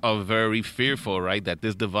 critics are very fearful, right, that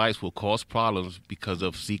this device will cause problems because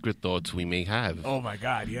of secret thoughts we may have. Oh my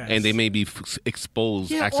God, yes. And they may be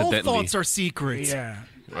exposed accidentally. All thoughts are secrets. Yeah.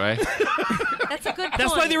 Right? That's a good point.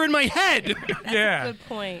 That's why they're in my head. That's a good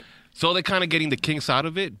point. So they're kind of getting the kinks out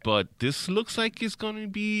of it, but this looks like it's going to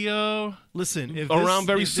be Listen, if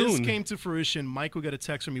soon. This came to fruition, Mike will get a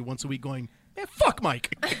text from me once a week going, fuck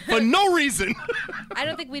Mike, for no reason. I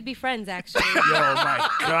don't think we'd be friends, actually. Yo, my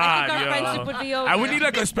God, I think our friendship would be over. I would need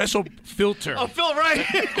like a special filter. Oh, Phil, right.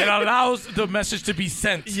 That allows the message to be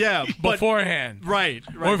sent. Yeah, but beforehand. Right.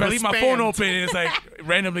 Or if I leave my phone open and it's like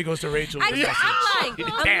randomly goes to Rachel. I'm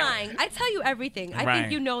lying. I tell you everything. I Right.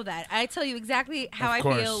 think you know that. I tell you exactly how Of I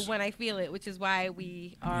course. feel when I feel it, which is why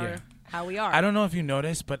we are. Yeah. How we are. I don't know if you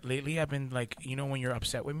noticed, but lately I've been like, you know, when you're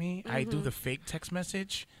upset with me, I do the fake text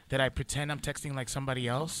message that I pretend I'm texting like somebody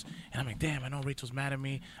else, and I'm like, damn, I know Rachel's mad at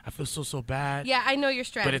me. I feel so bad. Yeah, I know your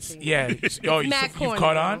strategy. But it's you mad corny. you've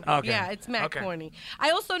caught on? Okay. Yeah, it's mad corny. I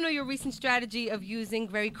also know your recent strategy of using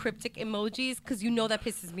very cryptic emojis because you know that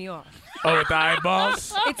pisses me off. Oh, with the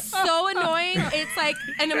eyeballs? It's so annoying. It's like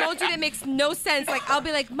an emoji that makes no sense. Like, I'll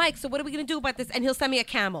be like, Mike, so what are we going to do about this? And he'll send me a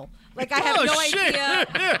camel. Like, I have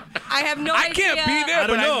idea. I have no idea. I can't be there,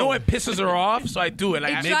 but I know it pisses her off, so I do it.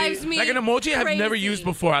 Like, It drives me like an emoji I've never crazy. used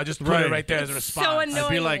before. I just put it right there as a response. So annoying. I'd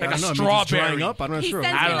be like, I a don't know, maybe it's strawberry. drying up. I'm not He sure.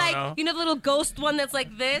 sends I me don't like, know. you know the little ghost one that's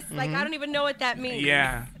like this? Like, I don't even know what that means.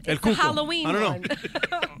 Yeah. It's the Halloween one.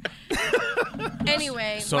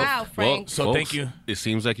 Anyway, wow, Frank. So folks, thank you. It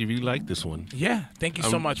seems like you really like this one. Yeah, thank you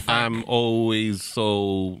so much, Frank. I'm always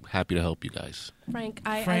so happy to help you guys. Frank,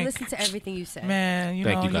 I listened to everything you said. Man,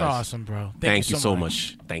 Thank you you're guys. awesome, bro. Thank you so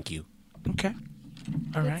much. Thank you. Okay.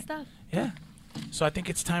 All Good right. stuff. Yeah. So I think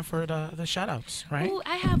it's time for the shout-outs, right? Ooh,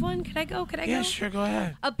 I have one. Could I go? Yeah, sure. Go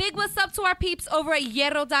ahead. A big what's up to our peeps over at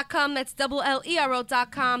Hierro.com. That's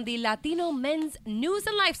LERO.com, the Latino men's news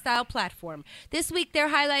and lifestyle platform. This week, they're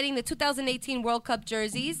highlighting the 2018 World Cup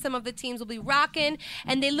jerseys. Some of the teams will be rocking,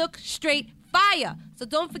 and they look straight fire. So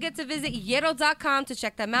don't forget to visit Hierro.com to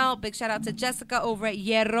check them out. Big shout out to Jessica over at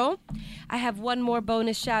Hierro. I have one more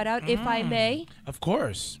bonus shout out, if I may. Of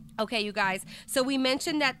course. Okay, you guys. So we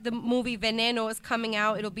mentioned that the movie Veneno is coming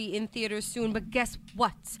out. It'll be in theaters soon. But guess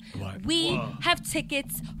what? We have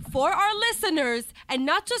tickets for our listeners, and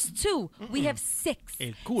not just 2. We have 6.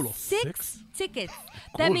 El culo. 6 tickets.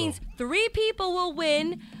 That means 3 people will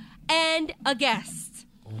win and a guest.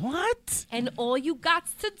 What? And all you got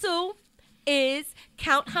to do is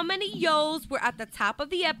count how many yo's were at the top of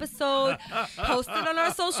the episode, post it on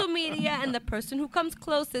our social media, and the person who comes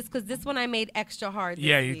closest, because this one I made extra hard this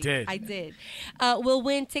Yeah, you week. did. I did. Will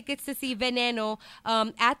win tickets to see Veneno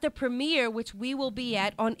at the premiere, which we will be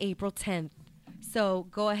at on April 10th. So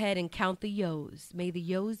go ahead and count the yo's. May the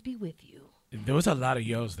yo's be with you. There was a lot of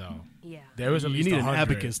yo's, though. Yeah. There was at You least need an 100.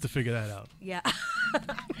 abacus to figure that out. Yeah.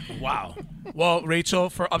 Wow. Well, Rachel,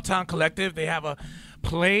 for Uptown Collective, they have a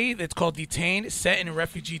play that's called Detained, set in a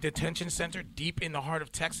refugee detention center deep in the heart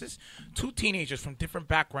of Texas. 2 teenagers from different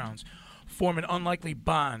backgrounds form an unlikely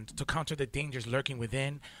bond to counter the dangers lurking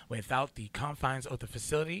without the confines of the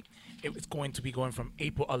facility. It's going to be going from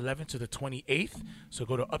April 11th to the 28th. So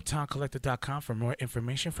go to uptowncollective.com for more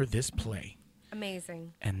information for this play.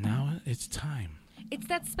 Amazing. And now it's time. It's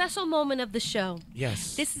that special moment of the show.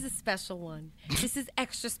 Yes. This is a special one. This is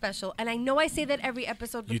extra special. And I know I say that every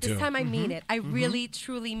episode, but this time I mean it. I really,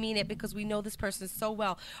 truly mean it because we know this person so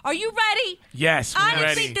well. Are you ready? Yes, we're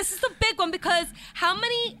Honestly, ready. this is the big one because how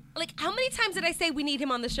many times did I say we need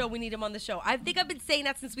him on the show? We need him on the show. I think I've been saying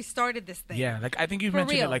that since we started this thing. Yeah, like I think you've For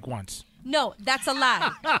mentioned real. it like once. No, that's a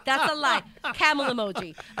lie. That's a lie. Camel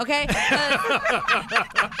emoji, okay?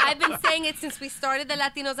 I've been saying it since we started the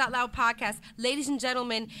Latinos Out Loud podcast. Ladies and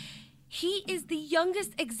gentlemen, he is the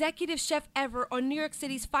youngest executive chef ever on New York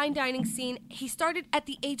City's fine dining scene. He started at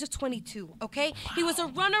the age of 22, okay? Wow. He was a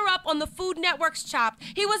runner-up on the Food Network's Chopped.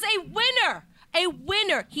 He was a winner. A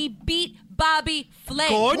winner. He beat Bobby Flay.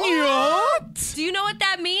 What? Do you know what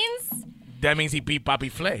that means? That means he beat Bobby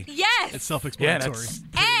Flay. Yes. It's self-explanatory.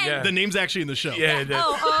 And the name's actually in the show. Yeah,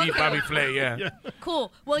 beat Bobby Flay, yeah.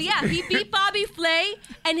 Cool. Well, yeah, he beat Bobby Flay,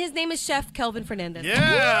 and his name is Chef Kelvin Fernandez.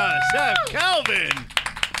 Yeah, Chef Kelvin.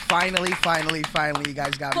 Finally, you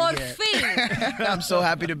guys got me here. Por fin. I'm so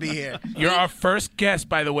happy to be here. You're our first guest,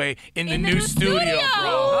 by the way, in the new studio,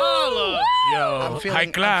 bro. Woo! Yo, I'm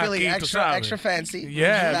feeling extra fancy.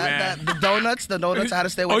 Yeah, man. The donuts, I had to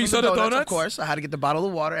stay away from you saw the the donuts, donuts? of course. I had to get the bottle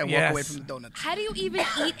of water and walk away from the donuts. How do you even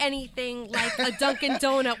eat anything like a Dunkin'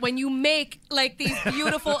 Donut when you make like these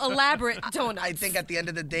beautiful, elaborate donuts? I think at the end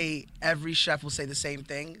of the day, every chef will say the same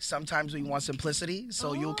thing. Sometimes we want simplicity,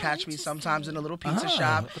 so you'll catch me sometimes in a little pizza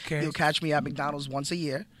shop. Okay. You'll catch me at McDonald's once a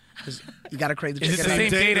year. Because you got to crave the Is chicken. it the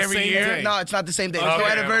same date every year? No, it's not the same day. There's no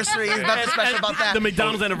anniversary. There's nothing special about that. The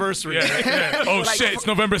McDonald's anniversary. Yeah. Oh, shit, it's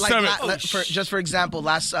November 7th. Just for example,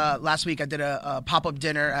 last week I did a pop-up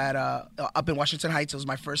dinner at up in Washington Heights. It was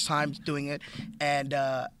my first time doing it. And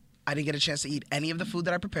I didn't get a chance to eat any of the food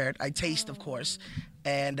that I prepared. I taste, of course.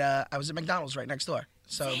 And I was at McDonald's right next door.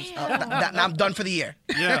 So now I'm done for the year.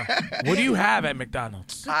 Yeah. What do you have at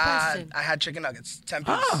McDonald's? I had chicken nuggets, 10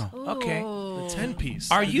 piece. Oh, okay. The 10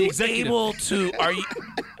 piece. Are you able to?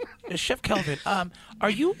 Chef Kelvin, are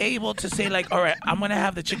you able to say like, all right, I'm gonna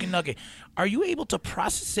have the chicken nugget? Are you able to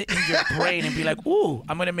process it in your brain and be like, ooh,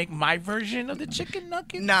 I'm gonna make my version of the chicken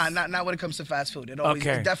nugget? Nah, not when it comes to fast food. It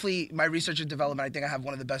definitely my research and development. I think I have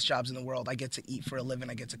one of the best jobs in the world. I get to eat for a living.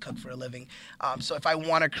 I get to cook for a living. So if I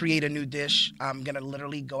want to create a new dish, I'm gonna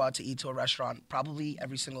literally go out to eat to a restaurant probably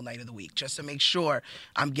every single night of the week just to make sure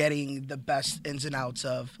I'm getting the best ins and outs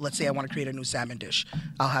of. Let's say I want to create a new salmon dish.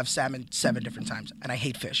 I'll have salmon 7 different times, and I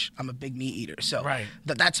hate fish. I'm a big meat eater, so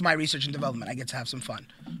that's my research and development. I get to have some fun.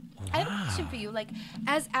 I have a question for you. Like,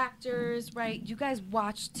 as actors, right, you guys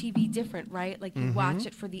watch TV different, right? Like, you watch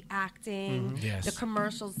it for the acting, the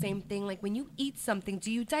commercials, same thing. Like, when you eat something,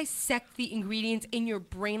 do you dissect the ingredients in your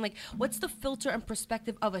brain? Like, what's the filter and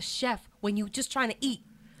perspective of a chef when you're just trying to eat?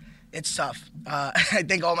 It's tough. I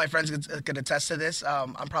think all my friends could attest to this.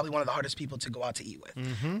 I'm probably one of the hardest people to go out to eat with.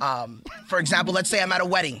 For example, let's say I'm at a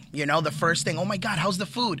wedding. You know, the first thing, oh my God, how's the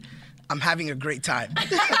food? I'm having a great time.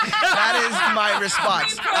 That is my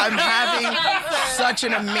response. I'm having such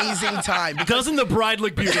an amazing time. Doesn't the bride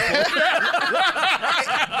look beautiful?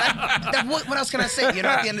 What else can I say? You know,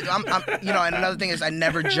 at the end, and another thing is I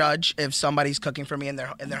never judge if somebody's cooking for me in their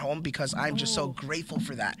home because I'm just so grateful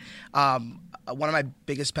for that. One of my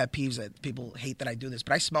biggest pet peeves that people hate that I do this,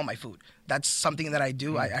 but I smell my food. That's something that I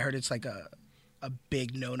do. I heard it's like a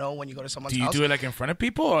big no-no when you go to someone's house. Do you do it like in front of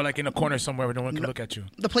people or like in a corner somewhere where no one can look at you?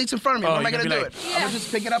 The plate's in front of me. What am I going to do it? I'm going to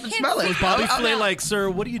just pick it up and smell it. Was Bobby Flay like, sir,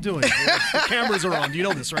 what are you doing? The cameras are on. You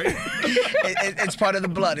know this, right? It's part of the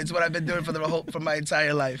blood. It's what I've been doing for my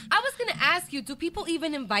entire life. I was going to ask you, do people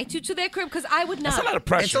even invite you to their crib? Because I would not. That's a lot of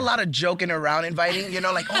pressure. It's a lot of joking around inviting,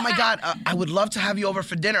 like, oh my God, I would love to have you over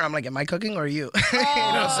for dinner. I'm like, am I cooking or are you?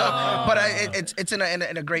 But it's in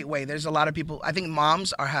a great way. There's a lot of people, I think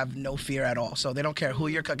moms have no fear at all. So they don't care who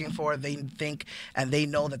you're cooking for. They think and they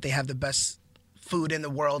know that they have the best food in the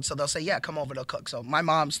world, so they'll say, yeah, come over, they'll cook. So my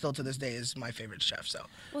mom still to this day is my favorite chef. So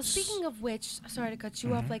well, speaking of which, sorry to cut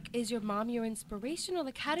you off, like, is your mom your inspiration, or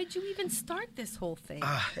like how did you even start this whole thing?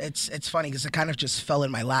 It's funny because it kind of just fell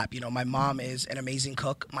in my lap. My mom is an amazing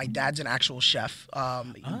cook. My dad's an actual chef.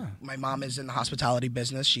 My mom is in the hospitality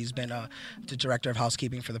business. She's been the director of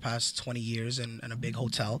housekeeping for the past 20 years in a big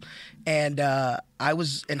hotel. And I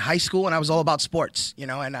was in high school and I was all about sports,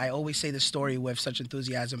 and I always say this story with such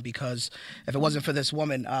enthusiasm because if it wasn't for this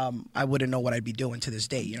woman, I wouldn't know what I'd be doing to this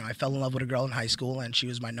day. I fell in love with a girl in high school, and she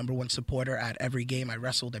was my number one supporter at every game. I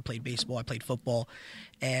wrestled, I played baseball, I played football,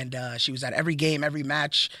 and she was at every game, every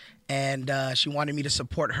match, and she wanted me to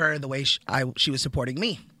support her the way she was supporting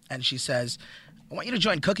me. And she says, I want you to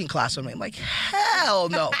join cooking class with me. I'm like, hell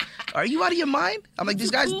no. Are you out of your mind? I'm like,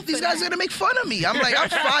 these guys are going to make fun of me. I'm like, I'm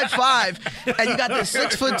 5'5", and you got this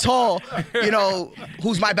 6 foot tall,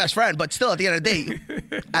 who's my best friend. But still, at the end of the day,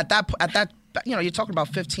 at that, you're talking about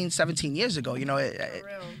 15, 17 years ago.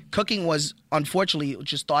 Cooking was unfortunately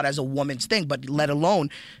just thought as a woman's thing, but let alone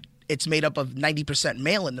it's made up of 90%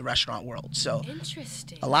 male in the restaurant world. So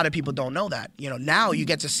interesting. A lot of people don't know that. Now you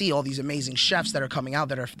get to see all these amazing chefs that are coming out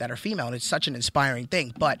that are female, and it's such an inspiring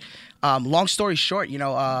thing. But long story short,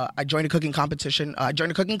 I joined a cooking competition. I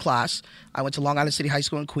joined a cooking class. I went to Long Island City High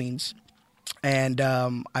School in Queens. And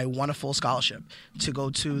I won a full scholarship to go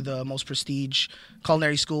to the most prestige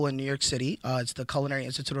culinary school in New York City. It's the Culinary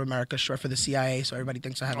Institute of America, short for the CIA. So everybody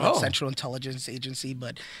thinks I have Central Intelligence Agency,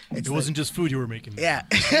 but it wasn't just food you were making. Yeah.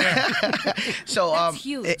 So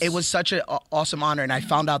it was such an awesome honor. And I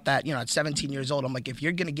found out that, at 17 years old, I'm like, if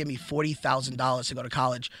you're going to give me $40,000 to go to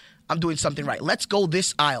college, I'm doing something right. Let's go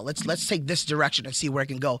this aisle. Let's take this direction and see where it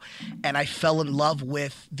can go. And I fell in love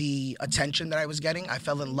with the attention that I was getting. I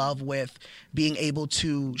fell in love with being able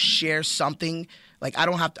to share something. Like I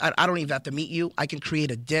don't even have to meet you. I can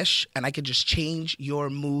create a dish and I can just change your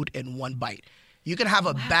mood in one bite. You can have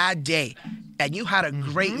a bad day and you had a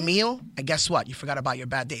great meal, and guess what? You forgot about your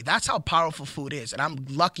bad day. That's how powerful food is, and I'm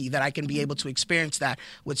lucky that I can be able to experience that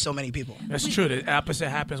with so many people. That's true. The opposite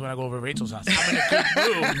happens when I go over to Rachel's house. I'm in a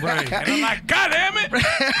good mood, right? And I'm like, God damn it!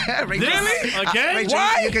 Really? Again? Rachel,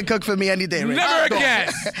 why? You can cook for me any day, Rachel. Never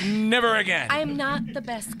again. Never again. I'm not the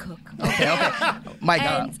best cook. Okay.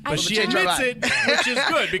 Mike, but she admits it, which is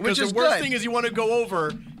good, because the worst thing is you want to go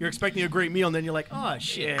over, you're expecting a great meal, and then you're like, oh,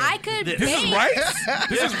 shit. I could This is rice?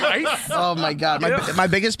 This is rice? Oh, my God. My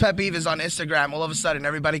biggest pet peeve is on Instagram. All of a sudden,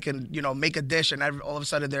 everybody can, make a dish, and all of a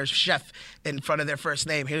sudden, there's chef in front of their first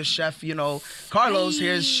name. Here's Chef, Carlos.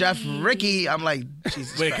 Here's Chef Ricky. I'm like,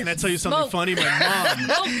 Jesus Wait, Christ. can I tell you something funny?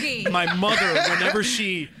 My mother, whenever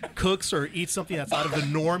she cooks or eats something that's out of the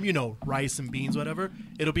norm, rice and beans, whatever,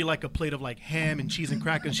 it'll be like a plate of like ham and cheese and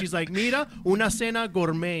crackers. She's like, mira, una cena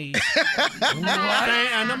gourmet. And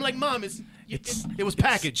I'm like, Mom, it was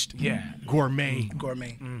packaged. Yeah. Gourmet.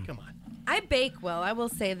 Come on. I bake well. I will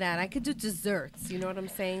say that. I could do desserts. You know what I'm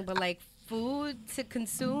saying? But like food to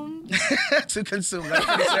consume. To consume. That's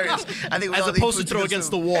pretty serious. I think as opposed to throw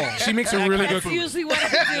against the wall. She makes a really good. That's usually what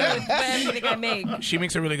I do with everything I make. She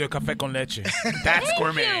makes a really good café con leche. That's Thank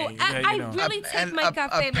gourmet. you. I really take my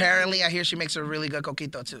café. Apparently, I hear she makes a really good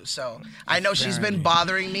coquito too. So I know she's been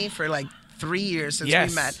bothering me for like 3 years since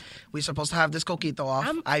we met. We're supposed to have this coquito off.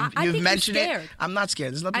 You've mentioned it. I'm not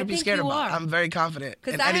scared. There's nothing to be scared about. I'm very confident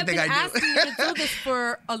in anything I do. Because I have been asking you to do this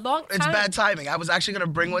for a long time. It's bad timing. I was actually going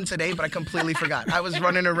to bring one today, but I completely forgot. I was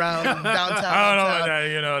running around downtown. I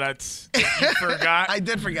don't know. That's you forgot. I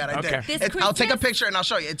did forget. I Okay. did. I'll take a picture and I'll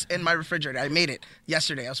show you. It's in my refrigerator. I made it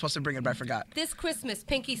yesterday. I was supposed to bring it, but I forgot. This Christmas,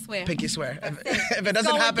 pinky swear. Pinky swear. If it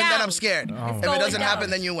doesn't happen, then I'm scared. If it doesn't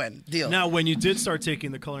happen, then you win. Deal. Now, when you did start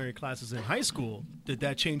taking the culinary classes in high school, did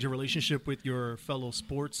that change your relationship with your fellow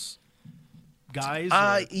sports guys?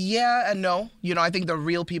 Yeah and no. I think the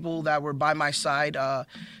real people that were by my side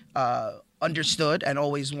understood and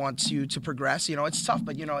always wants you to progress. It's tough,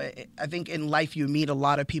 but I think in life you meet a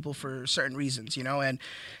lot of people for certain reasons. And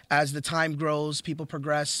as the time grows, people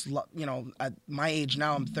progress. At my age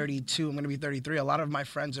now, I'm 32. I'm going to be 33. A lot of my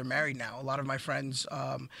friends are married now. A lot of my friends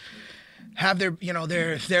have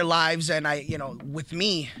their lives, and with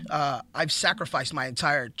me, I've sacrificed my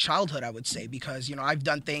entire childhood, I would say, because I've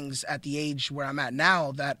done things at the age where I'm at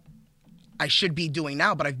now that I should be doing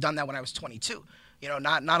now, but I've done that when I was 22.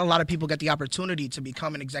 Not a lot of people get the opportunity to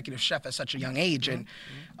become an executive chef at such a young age, and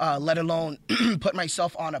let alone put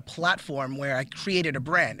myself on a platform where I created a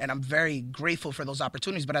brand, and I'm very grateful for those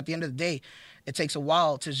opportunities. But at the end of the day, it takes a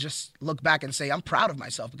while to just look back and say, I'm proud of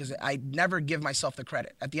myself, because I never give myself the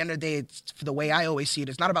credit. At the end of the day, it's the way I always see it.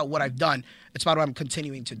 It's not about what I've done. It's about what I'm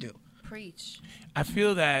continuing to do. Preach. I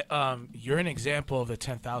feel that you're an example of the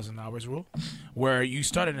 10,000 hours rule, where you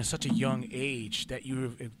started at such a young age that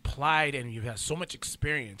you've applied and you've had so much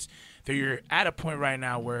experience that you're at a point right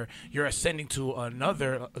now where you're ascending to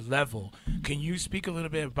another level. Can you speak a little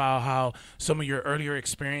bit about how some of your earlier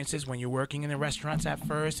experiences when you're working in the restaurants at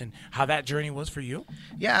first and how that journey was for you?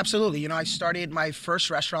 Yeah, absolutely. I started my first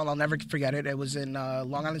restaurant. I'll never forget it. It was in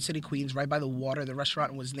Long Island City, Queens, right by the water. The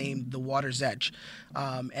restaurant was named The Water's Edge.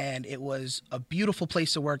 And it was a beautiful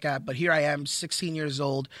place to work at. But here I am, 16 years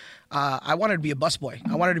old. I wanted to be a busboy.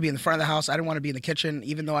 I wanted to be in the front of the house. I didn't want to be in the kitchen,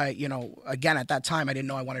 even though again, at that time, I didn't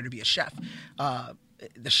know I wanted to be a chef.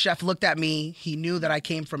 The chef looked at me. He knew that I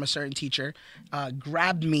came from a certain teacher,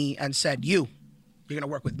 grabbed me and said, you're You're going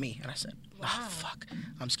to work with me. And I said, oh, fuck.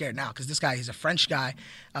 I'm scared now because this guy, he's a French guy.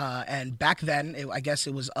 And back then, I guess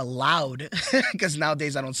it was allowed because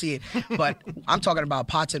nowadays I don't see it. But I'm talking about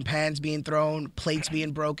pots and pans being thrown, plates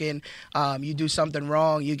being broken. You do something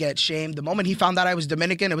wrong, you get shamed. The moment he found out I was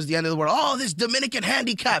Dominican, it was the end of the world. Oh, this Dominican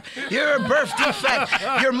handicap. You're a birth defect.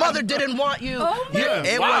 Your mother didn't want you. Oh my God.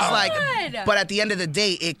 It was like, but at the end of the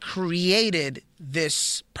day, it created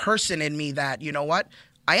this person in me that, you know what?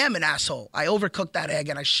 I am an asshole. I overcooked that egg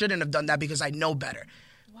and I shouldn't have done that because I know better.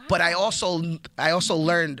 Wow. But I also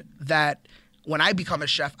learned that when I become a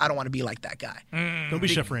chef, I don't want to be like that guy. Don't be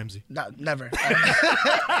Chef Ramsay. No, never.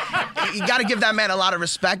 You got to give that man a lot of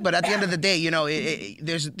respect. But at the end of the day, you know,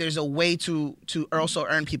 there's a way to also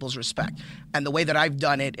earn people's respect. And the way that I've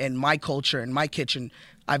done it in my culture, in my kitchen,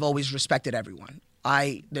 I've always respected everyone.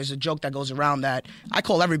 There's a joke that goes around that I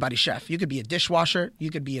call everybody chef. You could be a dishwasher,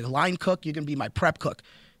 you could be a line cook, you can be my prep cook.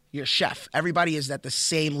 You're a chef. Everybody is at the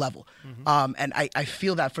same level. And I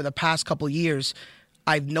feel that for the past couple of years,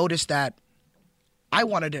 I've noticed that I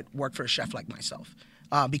wanted to work for a chef like myself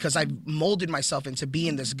because I've molded myself into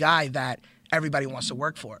being this guy that everybody wants to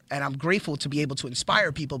work for. And I'm grateful to be able to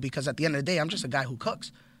inspire people because at the end of the day, I'm just a guy who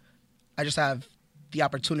cooks. I just have the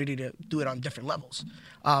opportunity to do it on different levels.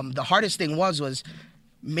 The hardest thing was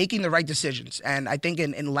making the right decisions. And I think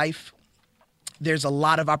in life, there's a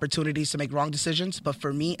lot of opportunities to make wrong decisions. But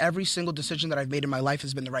for me, every single decision that I've made in my life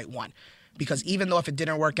has been the right one. Because even though if it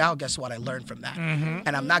didn't work out, guess what? I learned from that.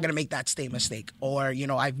 And I'm not going to make that same mistake. Or, you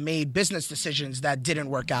know, I've made business decisions that didn't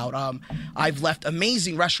work out. I've left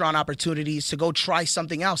amazing restaurant opportunities to go try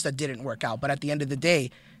something else that didn't work out. But at the end of the day,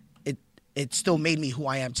 it still made me who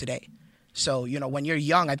I am today. So, you know, when you're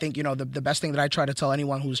young, I think, you know, the best thing that I try to tell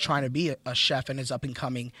anyone who's trying to be a chef and is up and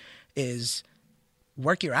coming is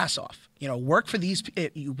work your ass off. You know, work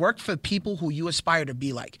for people who you aspire to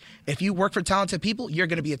be like. If you work for talented people, you're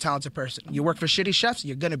going to be a talented person. You work for shitty chefs,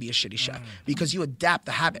 you're going to be a shitty chef because you adapt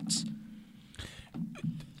the habits.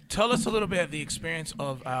 Tell us a little bit of the experience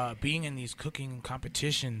of being in these cooking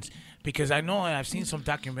competitions, because I know and I've seen some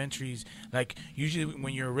documentaries, like usually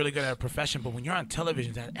when you're really good at a profession, but when you're on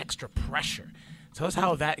television, that extra pressure. Tell us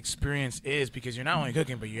how that experience is, because you're not only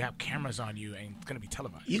cooking, but you have cameras on you and it's going to be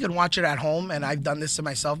televised. You can watch it at home, and I've done this to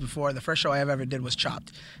myself before. The first show I ever did was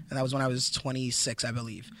Chopped, and that was when I was 26, I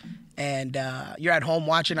believe. And you're at home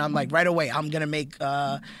watching, I'm like, right away, I'm going to make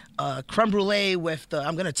creme brulee with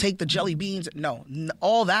I'm going to take the jelly beans. No,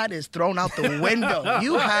 all that is thrown out the window.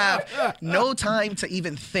 You have no time to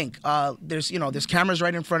even think. There's cameras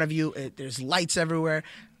right in front of you. There's lights everywhere.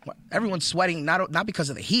 Everyone's sweating, not because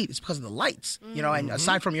of the heat, it's because of the lights, you know, and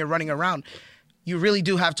aside from you're running around, you really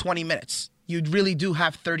do have 20 minutes. You really do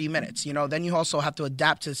have 30 minutes, you know. Then you also have to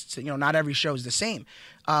adapt to you know, not every show is the same.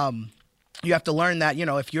 You have to learn that, you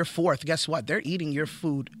know, if you're fourth, guess what? They're eating your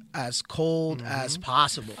food as cold as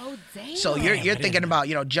possible. Oh, damn. So you're thinking about,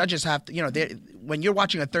 you know, judges have to, you know, when you're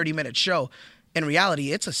watching a 30-minute show, in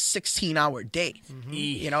reality, it's a 16-hour day,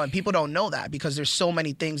 you know, and people don't know that because there's so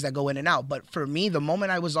many things that go in and out. But for me, the moment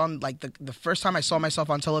I was on, like, the first time I saw myself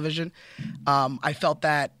on television, I felt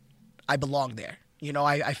that I belonged there. You know,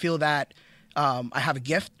 I feel that I have a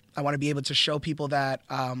gift. I want to be able to show people that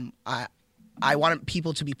I want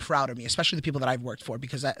people to be proud of me, especially the people that I've worked for,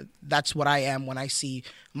 because that's what I am when I see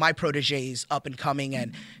my proteges up and coming.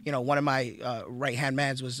 And, you know, one of my right-hand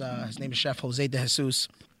mans was, his name is Chef Jose de Jesus.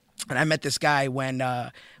 And I met this guy when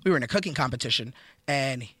we were in a cooking competition,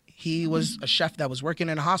 and he was a chef that was working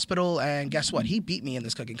in a hospital, and guess what? He beat me in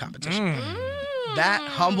this cooking competition. That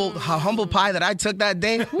humble pie that I took that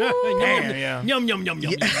day. Yum, yum, yum,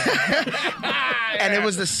 yum. And it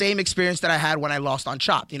was the same experience that I had when I lost on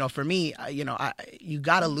Chopped. You know, for me, you know, you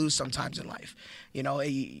got to lose sometimes in life. You know,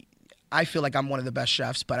 I feel like I'm one of the best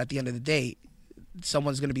chefs, but at the end of the day,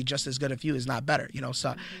 someone's going to be just as good if you is not better, you know.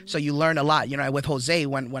 So you learn a lot. You know, with Jose,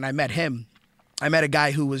 when I met him, I met a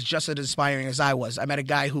guy who was just as inspiring as I was. I met a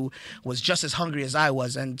guy who was just as hungry as I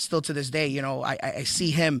was, and still to this day, you know, I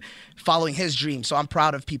see him following his dreams. So I'm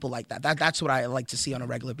proud of people like that. That's what I like to see on a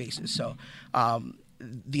regular basis. So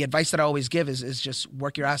the advice that I always give is just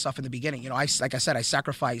work your ass off in the beginning. You know, like I said, I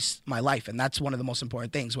sacrificed my life, and that's one of the most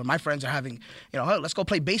important things. When my friends are having, you know, hey, let's go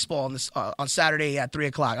play baseball on Saturday at 3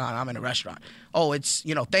 o'clock. I'm in a restaurant. Oh, it's,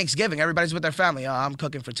 you know, Thanksgiving. Everybody's with their family. I'm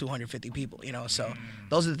cooking for 250 people, you know. So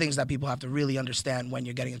those are the things that people have to really understand when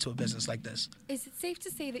you're getting into a business like this. Is it safe to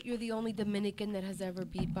say that you're the only Dominican that has ever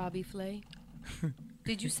beat Bobby Flay?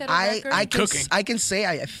 Did you set a record? I can say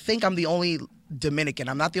I think I'm the only Dominican.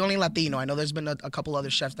 I'm not the only Latino. I know there's been a couple other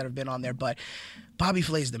chefs that have been on there, but Bobby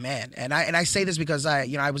Flay is the man. And I say this because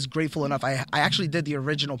I was grateful enough. I actually did the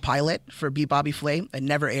original pilot for Beat Bobby Flay. It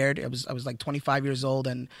never aired. I was like 25 years old,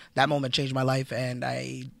 and that moment changed my life. And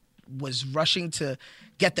I was rushing to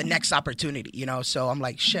get the next opportunity, So I'm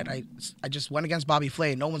like, shit, I just went against Bobby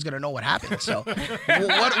Flay. No one's gonna know what happened. So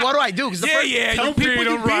what do I do? You beat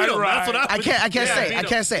him, right. That's what I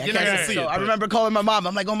can't say. So I remember calling my mom.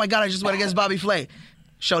 I'm like, oh my God, I just went against Bobby Flay.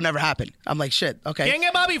 Show never happened. I'm like, shit, okay. ¿Quién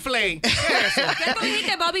es Bobby Flay? ¿Qué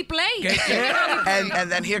cogiste, Bobby Flay?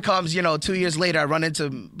 And then here comes, 2 years later, I run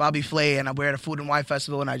into Bobby Flay, and we're at a Food and Wine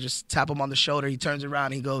Festival, and I just tap him on the shoulder. He turns around,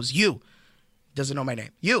 and he goes, you. Doesn't know my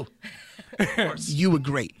name. You. You were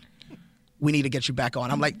great. We need to get you back on.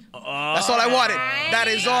 I'm like, that's all I wanted. That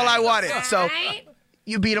is all I wanted. So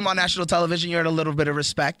you beat him on national television. You're in a little bit of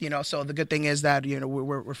respect, So the good thing is that,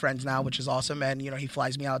 we're friends now, which is awesome. And, he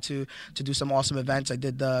flies me out to do some awesome events. I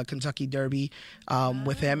did the Kentucky Derby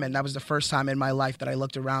with him. And that was the first time in my life that I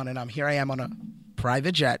looked around. And here I am on a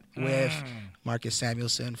private jet with Marcus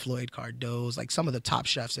Samuelsson, Floyd Cardoz, like some of the top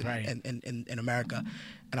chefs in America.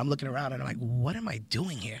 And I'm looking around and I'm like, what am I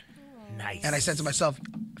doing here? Nice. And I said to myself,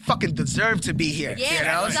 fucking deserve to be here.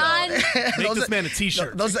 Yeah, son. Make this man a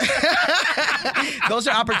T-shirt. Those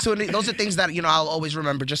are opportunities. Those are things that, I'll always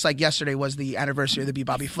remember. Just like yesterday was the anniversary of the Beat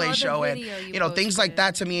Bobby Flay show. And, things like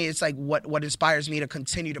that to me, it's like what inspires me to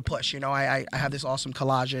continue to push. I have this awesome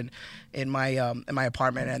collage in my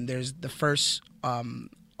apartment, and there's the first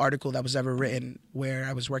article that was ever written where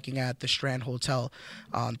I was working at the Strand Hotel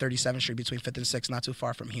on 37th Street between 5th and 6th, not too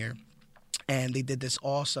far from here. And they did this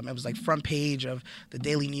awesome, it was like front page of the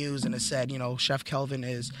Daily News, and it said, Chef Kelvin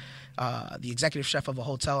is the executive chef of a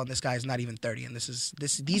hotel, and this guy is not even 30. And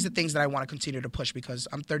these are things that I want to continue to push because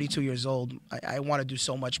I'm 32 years old. I want to do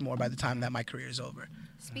so much more by the time that my career is over.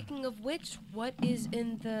 Speaking of which, what is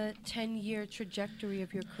in the 10-year trajectory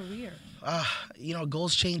of your career?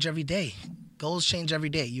 Goals change every day. Goals change every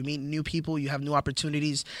day. You meet new people, you have new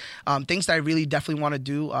opportunities. Things that I really definitely want to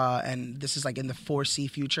do, and this is like in the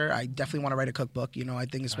 4C future, I definitely want to write a cookbook. I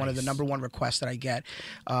think it's one of the number one requests that I get.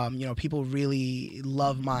 People really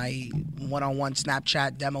love my one-on-one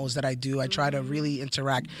Snapchat demos that I do. I try to really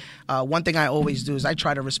interact. One thing I always do is I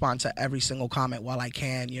try to respond to every single comment while I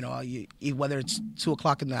can. Whether it's 2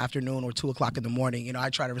 o'clock in the afternoon or 2 o'clock in the morning,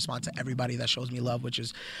 I try to respond to everybody that shows me love, which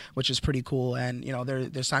is pretty cool. And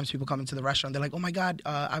there's times people come into the restaurant, they're like, oh my God,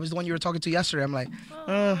 I was the one you were talking to yesterday. I'm like,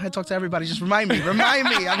 I talk to everybody. Just remind me. I'm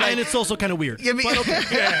like, and it's also kind of weird. But okay,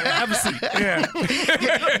 have a seat.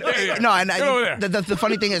 No, and the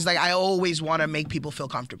funny thing is, like, I always want to make people feel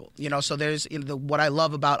comfortable. So there's what I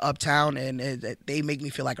love about Uptown, and they make me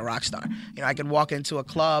feel like a rock star. I can walk into a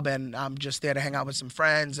club and I'm just there to hang out with some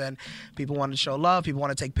friends, and people want to show love, people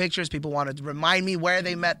want to take pictures, people want to remind me where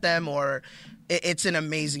they met them, or it's an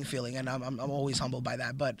amazing feeling, and I'm always humbled by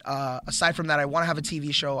that. But aside from that, I want to have a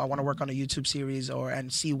TV show. I want to work on a YouTube series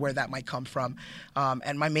and see where that might come from.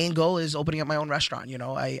 And my main goal is opening up my own restaurant.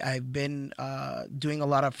 I've been doing a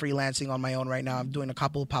lot of freelancing on my own right now. I'm doing a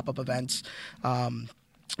couple of pop-up events,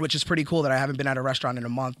 which is pretty cool that I haven't been at a restaurant in a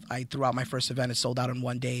month. I threw out my first event. It sold out in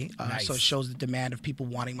one day. Nice. So it shows the demand of people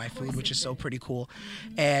wanting my food, which is so pretty cool.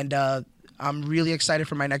 And I'm really excited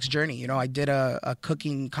for my next journey. I did a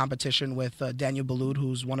cooking competition with Daniel Boulud,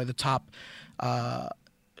 who's one of the top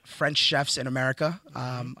French chefs in America.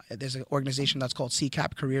 There's an organization that's called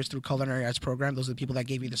CCAP, Careers Through Culinary Arts Program. Those are the people that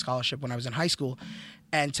gave me the scholarship when I was in high school.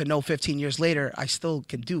 And to know 15 years later, I still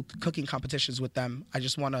can do cooking competitions with them. I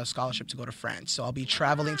just won a scholarship to go to France. So I'll be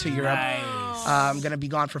traveling to Europe. Nice. I'm going to be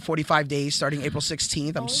gone for 45 days starting April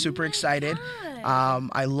 16th. I'm super excited.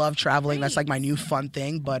 I love traveling. That's like my new fun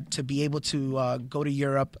thing. But to be able to go to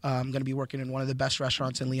Europe, I'm going to be working in one of the best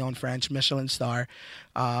restaurants in Lyon, France, Michelin star.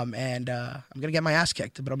 And I'm going to get my ass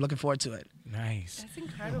kicked, but I'm looking forward to it. Nice. That's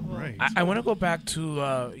incredible. Right. I want to go back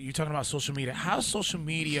to you talking about social media. How's social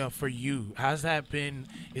media for you? How's that been?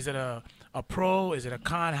 Is it a pro? Is it a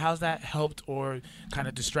con? How's that helped or kind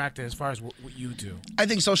of distracted as far as what you do? I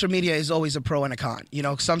think social media is always a pro and a con.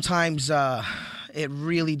 Sometimes it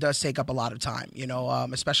really does take up a lot of time,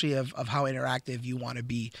 especially of how interactive you want to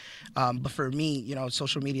be. But for me,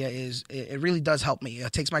 social media it really does help me.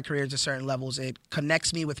 It takes my career to certain levels. It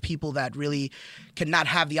connects me with people that really cannot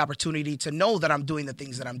have the opportunity to know that I'm doing the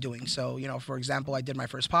things that I'm doing. So, for example, I did my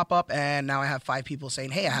first pop-up, and now I have 5 people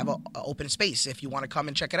saying, hey, I have an open space if you want to come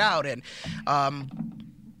and check it out. And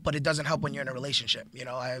but it doesn't help when you're in a relationship.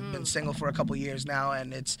 I've been single for a couple years now,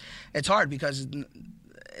 and it's hard because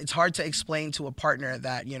it's hard to explain to a partner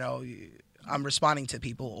that, I'm responding to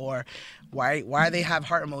people, or why they have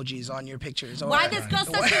heart emojis on your pictures, or why this girl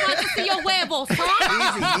says she wants to see your huevos,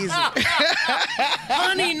 huh? easy.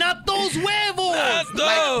 Honey, not those huevos.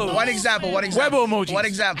 Like, one example. Huevo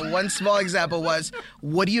emojis. One small example was,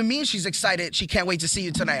 what do you mean she's excited? She can't wait to see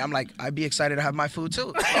you tonight. I'm like, I'd be excited to have my food too.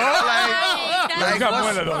 You got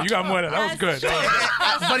muela though. You got muela. That was good.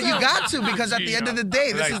 But you got to, because at the end of the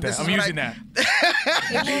day, this I'm is using that.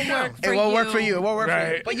 It won't work for you. It won't work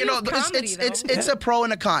for you. But you know, Comedy, it's a pro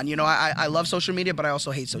and a con. You know, I love social media, but I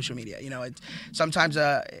also hate social media. You know, sometimes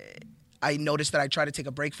I notice that I try to take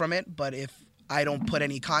a break from it, but if I don't put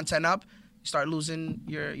any content up, you start losing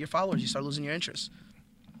your followers. You start losing your interest.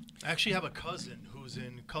 I actually have a cousin who's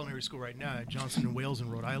in culinary school right now at Johnson and Wales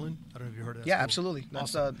in Rhode Island. I don't know if you heard of that. Yeah, school. absolutely.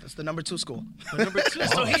 That's the number 2 school. The number 2.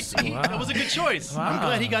 So that was a good choice. Wow. I'm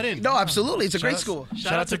glad he got in. No, I it's a great school.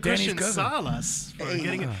 Shout out to Danny's Christian cousin. Salas for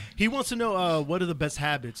getting in. He wants to know what are the best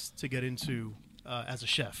habits to get into as a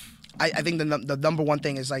chef. I think the number one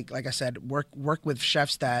thing is like I said, work with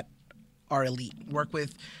chefs that are elite. Work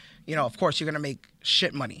with, you know, of course you're gonna make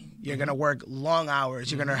shit money. You're gonna work long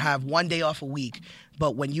hours. You're gonna have one day off a week.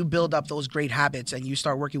 But when you build up those great habits and you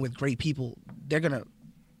start working with great people, they're gonna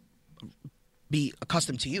be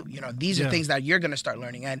accustomed to you. You know, these are things that you're gonna start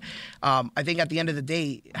learning. And I think at the end of the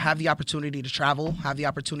day, have the opportunity to travel, have the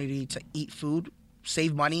opportunity to eat food,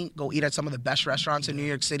 save money, go eat at some of the best restaurants in New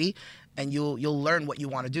York City, and you'll learn what you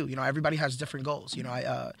want to do. You know, everybody has different goals. You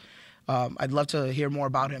know, I'd love to hear more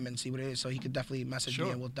about him and see what it is. So he could definitely message me,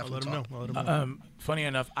 and we'll definitely talk. I'll let him know. Funny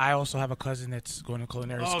enough, I also have a cousin that's going to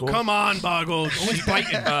culinary school. Oh, come on, Boggle. She's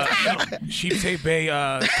biting. Sheep Bay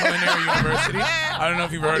Culinary University. I don't know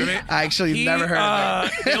if you've heard of it. I actually never heard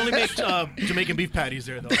of it. They only make Jamaican beef patties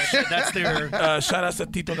there, though. That's their... Shout out to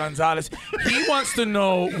Tito Gonzalez. He wants to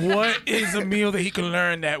know what is a meal that he can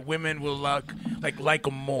learn that women will like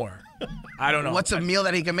him more. I don't know. What's a meal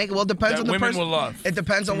that he can make? Well, it depends on the person. Women will love. It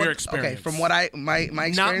depends on your what. experience. Okay, from what my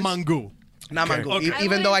experience. Not mango. Not mango. Okay.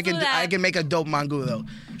 Even though I can that. make a dope mango though.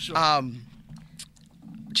 Sure.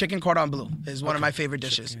 Chicken cordon bleu is one of my favorite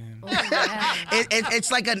dishes. It's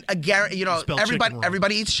like a guarantee. You know,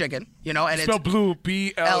 everybody eats chicken. You know, and Spell it's blue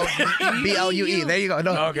BLUE. There you go.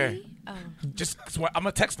 No. Okay. Just I'm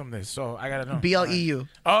gonna text him this, so I gotta know. BLEU.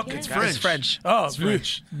 Okay, It's French. Oh, It's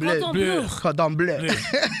French. Cordon bleu. Cordon bleu.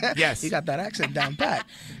 Yes. You got that accent down pat.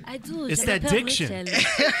 I do. It's that diction.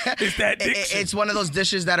 It's that diction. It's one of those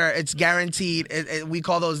dishes that it's guaranteed. We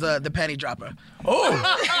call those the penny dropper.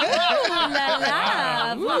 Oh. Oh la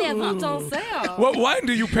la. Voulez-vous danser? What wine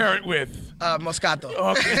do you pair it with? Moscato.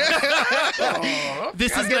 Okay.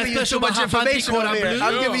 This I'm is my giving you too special much information over here.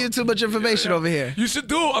 I'm giving you too much information over here. You should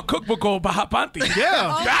do a cookbook called Bahapanti. Yeah.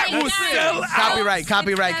 That my will God. sell out. Copyright.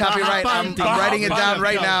 I'm writing it down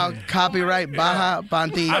right now. Copyright. Baja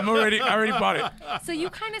Panti. I already bought it. So you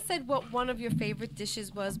kind of said what one of your favorite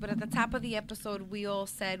dishes was, but at the top of the episode, we all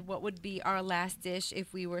said what would be our last dish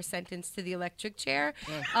if we were sentenced to the electric chair.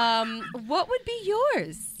 What would be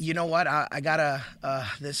yours? You know what? I got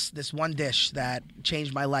this one dish that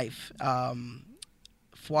changed my life.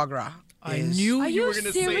 Foie gras. I knew Are you you were going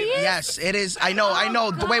to serious? say Yes, it is. I know.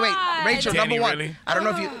 Wait, God. Rachel. Danny, Number one. really? I don't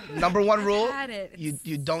know if you. Number one rule. had it.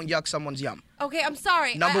 You don't yuck someone's yum. Okay, I'm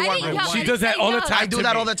sorry. Number I one didn't rule. yuck. She I does didn't that say all the yuck. time. I do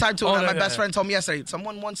that all the time too. Oh, And my yeah. best friend told me yesterday.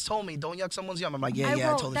 Someone once told me, "Don't yuck someone's yum." I'm like, yeah, I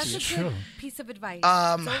won't. told it That's to a you. good piece of advice.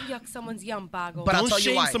 Don't yuck someone's yum, Bago. But I'll Don't tell you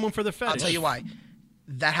shame why. someone for their fetish. I'll tell you why.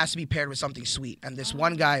 That has to be paired with something sweet. And this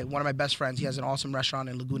one guy, one of my best friends, he has an awesome restaurant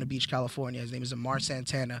in Laguna Beach, California. His name is Amar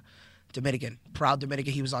Santana, Dominican. Proud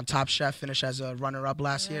Dominican. He was on Top Chef, finished as a runner-up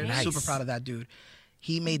last year. Nice. Super proud of that dude.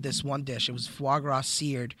 He made this one dish. It was foie gras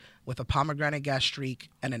seared with a pomegranate gastrique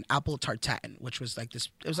and an apple tartane, which was like this.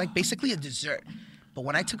 It was like basically a dessert. But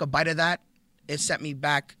when I took a bite of that, it sent me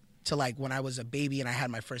back to like when I was a baby and I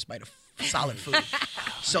had my first bite of solid food.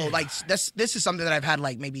 So like this is something that I've had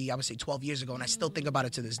like maybe I would say 12 years ago, and I still think about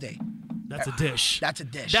it to this day. That's a dish. That's a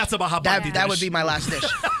dish. That's a Baja Panti That would dish. be my last dish.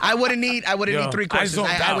 I wouldn't need 3 courses. zoned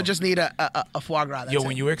I out. would just need a foie gras. That's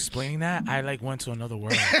When it. you were explaining that, I like went to another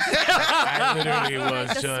world. I literally was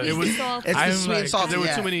The just. sweet and salty. It's the I'm sweet and like- salty. There were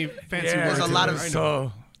yeah. too many fancy Yeah, words. There's a in lot there. of- I know.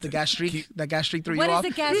 so. The gastrique threw What you is off. the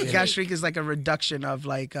gastrique? The gastrique is like a reduction of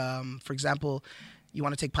like, for example, you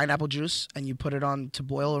want to take pineapple juice and you put it on to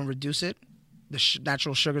boil and reduce it.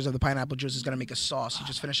 natural sugars of the pineapple juice is going to make a sauce. You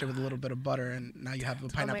just finish it with a little bit of butter, and now you have a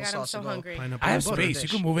pineapple sauce. I'm so hungry. I have space. You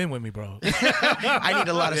can move in with me, bro. I need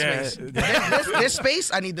a lot of space. This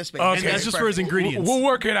space, I need this space. Okay, and that's just for his ingredients. We'll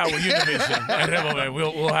work it out with Univision.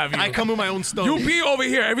 We'll have you. I come with my own stove. You'll be over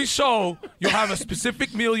here every show. You'll have a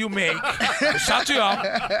specific meal you make. We'll shout you up.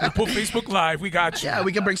 We'll put Facebook Live. We got you. Yeah,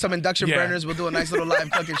 we can bring some induction burners. We'll do a nice little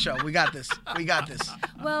live cooking show. We got this.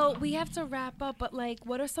 Well, we have to wrap up, but like,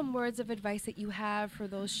 what are some words of advice that you have for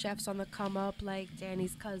those chefs on the come up, like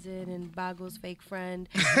Danny's cousin and Bago's fake friend,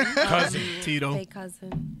 cousin Tito, fake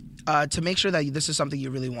cousin? To make sure that this is something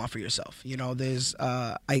you really want for yourself. You know, there's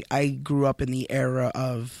I grew up in the era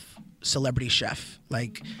of celebrity chef.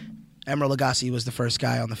 Like Emeril Lagasse was the first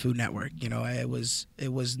guy on the Food Network. You know, it was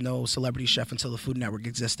no celebrity chef until the Food Network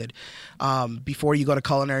existed. Before you go to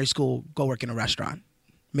culinary school, go work in a restaurant.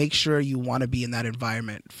 Make sure you want to be in that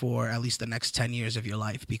environment for at least the next 10 years of your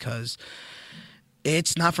life, because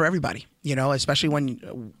it's not for everybody, you know, especially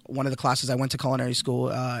when one of the classes I went to culinary school,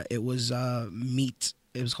 it was meat.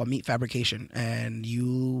 It was called meat fabrication, and you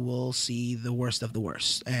will see the worst of the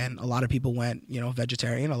worst. And a lot of people went, you know,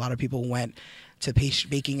 vegetarian. A lot of people went to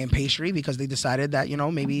baking and pastry because they decided that, you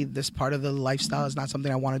know, maybe this part of the lifestyle is not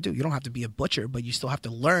something I want to do. You don't have to be a butcher, but you still have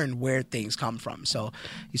to learn where things come from. So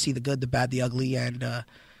you see the good, the bad, the ugly, and you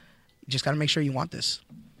just got to make sure you want this.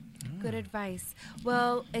 Good advice.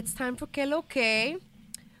 Well, it's time for Que Lo Que,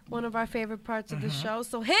 one of our favorite parts of the show.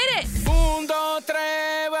 So hit it! 1, 2,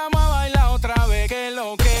 3, vamos a bailar otra vez. Que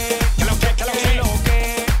lo que, que lo que, que lo que, que lo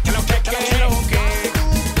que, que lo que, que lo que.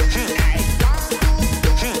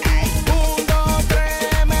 1, 2,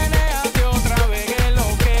 3, menéate otra vez. Que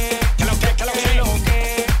lo que, que lo que, que lo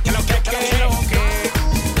que, que lo que, que lo que, que lo que.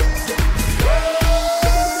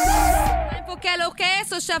 Time for Que Lo Que.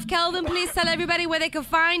 So Chef Kelvin, please tell everybody where they can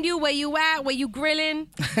find you, where you at, where you grilling.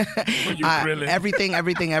 Everything I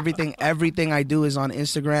do is on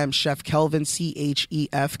Instagram. Chef Kelvin,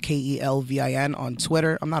 ChefKelvin on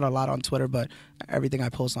Twitter. I'm not a lot on Twitter, but everything I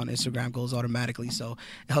post on Instagram goes automatically, so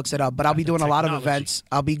it hooks it up. But I'll be doing a lot of events.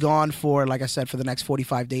 I'll be gone for, like I said, for the next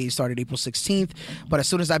 45 days, started April 16th. But as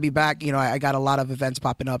soon as I be back, you know, I got a lot of events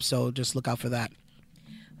popping up, so just look out for that.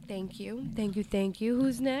 Thank you.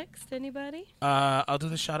 Who's next? Anybody? I'll do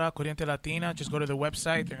the shout out, Corriente Latina. Just go to their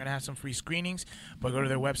website. They're going to have some free screenings. But go to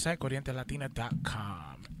their website,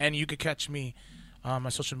 corrientelatina.com. And you can catch me on my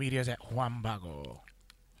social medias at Juan Bago.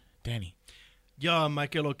 Danny. Yeah, my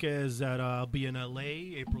Que Lo Que is that I'll be in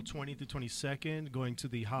LA April 20th to 22nd, going to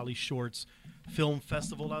the Holly Shorts Film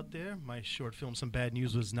Festival out there. My short film, Some Bad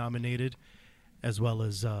News, was nominated, as well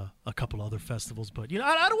as a couple other festivals. But, you know,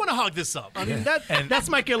 I don't want to hog this up. I mean, that's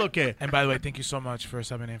my Que Lo Que. And by the way, thank you so much for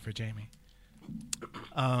subbing in for Jamie.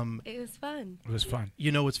 It was fun. It was fun.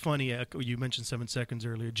 You know, it's funny. You mentioned 7 seconds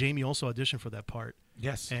earlier. Jamie also auditioned for that part.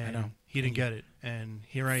 Yes, and I know. He didn't get it. And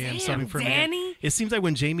here I am subbing for him. Danny? It seems like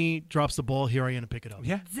when Jamie drops the ball, here I am to pick it up.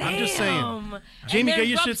 Yeah. Damn. I'm just saying. Jamie, get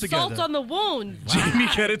your shit together. Salt on the wound. Jamie,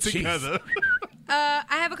 get it together. I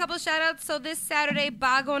have a couple of shout-outs. So this Saturday,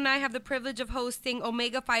 Bago and I have the privilege of hosting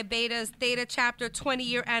Omega Phi Beta's Theta Chapter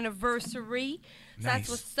 20-year anniversary. So Nice. that's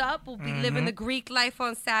what's up. We'll be living the Greek life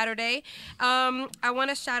on Saturday. I want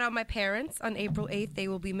to shout out my parents. On April 8th, they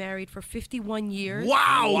will be married for 51 years.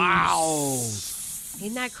 Wow.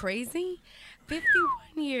 Isn't that crazy?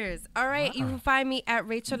 51 years. All right, you can find me at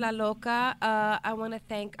Rachel La Loca. I want to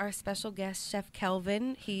thank our special guest, Chef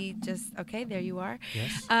Kelvin. He just, okay, there you are.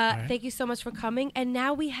 Yes. Right. Thank you so much for coming. And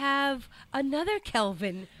now we have another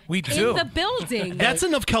Kelvin We do. in the building. That's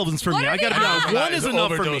enough Kelvins for What me. are I got to the be honest. odds? One is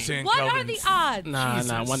enough for me. Overdosing What are Kelvins. the odds?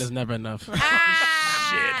 Nah, one is never enough.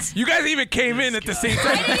 Shit. You guys even came in at the same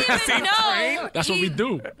time. I didn't even know. That's what we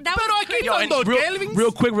do. That was crazy.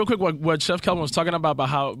 Real quick, what Chef Kelvin was talking about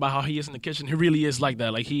how he is in the kitchen. He really is like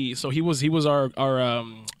that. Like he was our I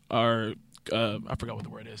forgot what the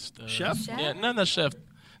word is. Chef? Yeah, not chef.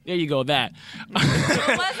 There you go. That. What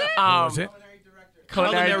was it? What was it?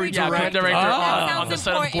 Culinary director. On the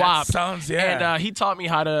set of Guap. Sounds, yeah. And he taught me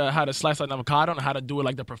how to slice an avocado and how to do it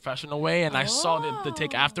like the professional way. And I saw the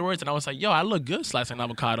take afterwards, and I was like, yo, I look good slicing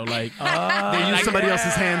avocado. Like They used somebody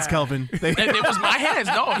else's hands, Kelvin. it was my hands.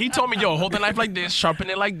 No, he told me, yo, hold the knife like this, sharpen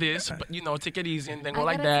it like this, but, you know, take it easy, and then go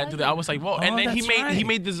like that. Do that. I was like, whoa. And then he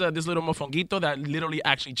made this little mofonguito that literally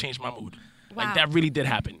actually changed my mood. Wow. Like, that really did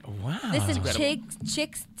happen. Wow. Listen,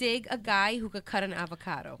 chicks dig a guy who could cut an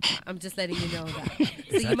avocado. I'm just letting you know that.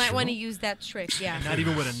 So you might want to use that trick. Yeah. Not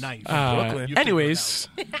even with a knife. Brooklyn. Anyways,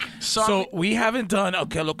 So we haven't done a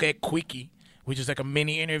Que Lo Que Quickie, which is like a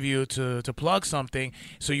mini interview to plug something.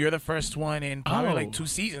 So you're the first one in probably like 2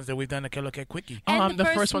 seasons that we've done a Que Lo Que Quickie. And I'm the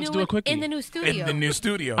first one to do a quickie. in the new studio. In the new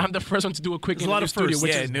studio. I'm the first one to do a quickie in the new studio,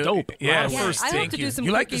 which is new, dope. Yeah, I hope to do some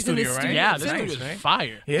you like the quickies in this studio, right? studio. Yeah, this Nice, studio is right?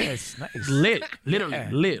 fire. Yeah, it's nice. Lit, literally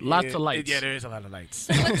lit. Lots of lights. Yeah, there is a lot of lights.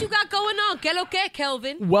 What you got going on? Que lo que,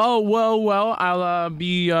 Kelvin? Well. I'll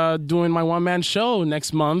be doing my one-man show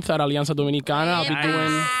next month at Alianza Dominicana. I'll be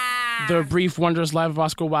doing The Brief Wondrous Life of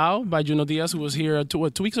Oscar Wilde by Juno Diaz, who was here 2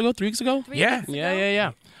 weeks ago, 3 weeks ago? Yeah.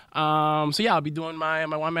 Yeah. So yeah, I'll be doing my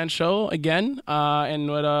one-man show again. And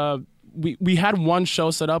what we had one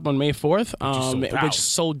show set up on May 4th, which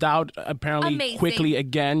sold out apparently Amazing. quickly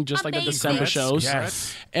again, just like the December shows.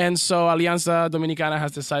 Yes. And so Alianza Dominicana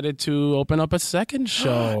has decided to open up a second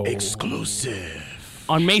show. Exclusive.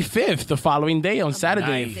 On May 5th, the following day, on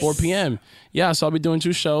Saturday, Nice. 4 p.m. Yeah, so I'll be doing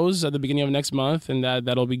 2 shows at the beginning of next month, and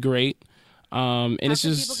that'll be great. And How it's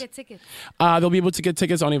can just people get tickets? they'll be able to get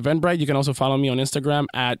tickets on Eventbrite. You can also follow me on Instagram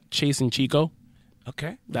at Chasing Chico.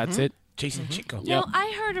 Okay. That's it. Chasing Chico. Now,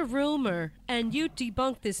 I heard a rumor, and you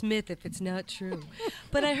debunk this myth if it's not true,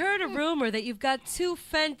 but I heard a rumor that you've got 2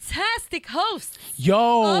 fantastic hosts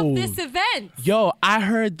of this event. I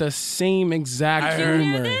heard the same exact Did you hear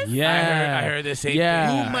rumor. this? Yeah, I heard the same Yeah.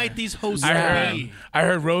 thing. Who might these hosts I be?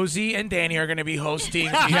 heard Rosie and Danny are going to be hosting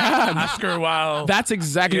the Oscar Wilde. That's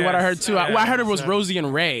exactly what I heard too. I heard it was Yes. Rosie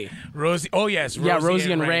and Ray. Rosie. Oh yes.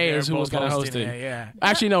 Rosie and Ray they're is who was both going to host hosting it. Yeah.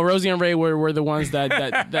 Actually, no. Rosie and Ray were the ones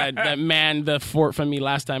that manned the fort for me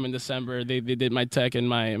last time in December. They did my tech and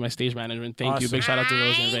my stage management. Thank you. Awesome. Big shout out to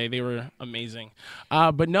Rosie and Ray. They were amazing.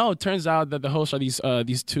 But no, it turns out that the hosts are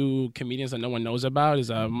these 2 comedians that no one knows about. Is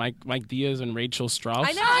Mike Diaz and Rachel Strauss.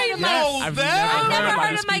 I never heard of Mike. I've I've never about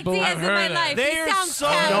heard these of Mike people. Diaz in my life. They He are sounds so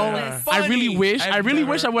fabulous. I really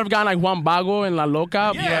wish I would have gotten like Juan Bago and La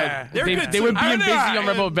Loca, Yeah, but they're they good were too. being busy I know. on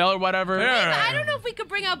Rebel Bell or whatever. I don't know if we could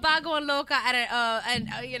bring out Bago and Loca at an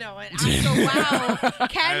Oscar Wow.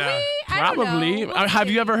 Can we? I don't Probably. know. Have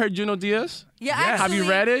you ever heard Juno Diaz? Yeah, Have you actually,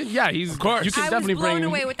 read it? Yeah, he's. Of course. You can I definitely was blown bring.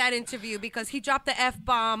 away with that interview because he dropped the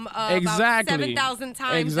F-bomb Exactly. about 7,000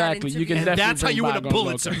 times. Exactly. That You can interview. definitely That's how bring you win a Bago and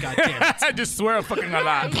Pulitzer, Loca. goddammit. I just swear a fucking a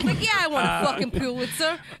lot. He's like, yeah, I want a fucking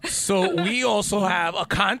Pulitzer. So we also have a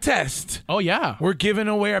contest. Oh yeah. We're giving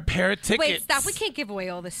away a pair of tickets. Wait, stop. We can't give away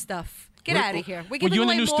all this stuff. Get out of here. We're Well, giving you in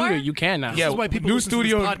away the new more? studio, you can now. Yeah, is why people new listen to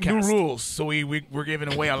this studio, podcast. new rules. So we're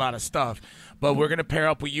giving away a lot of stuff. But we're going to pair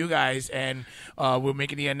up with you guys, and we're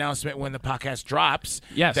making the announcement when the podcast drops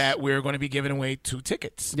Yes. that we're going to be giving away 2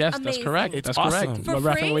 tickets. Yes, Amazing. that's correct. It's That's awesome. correct. For We're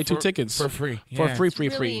wrapping free? away 2 tickets For free. For Yeah. free.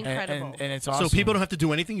 Really Free. incredible. And it's awesome. So people don't have to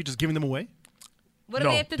do anything. You're just giving them away. What do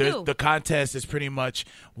they have to do? The contest is pretty much,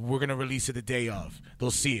 we're going to release it the day of.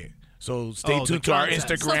 They'll see it. So stay the tuned to our contest.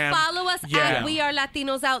 Instagram. So follow us Yeah. at We Are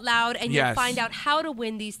Latinos Out Loud, and you'll Yes. find out how to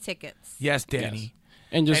win these tickets. Yes, Danny. Yes.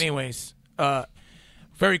 And just Anyways,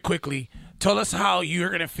 very quickly, tell us how you're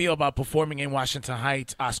going to feel about performing in Washington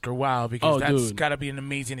Heights, Oscar Wilde, because that's dude. got to be an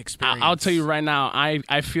amazing experience. I'll tell you right now,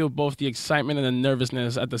 I feel both the excitement and the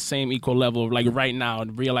nervousness at the same equal level, like right now,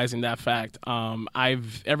 realizing that fact.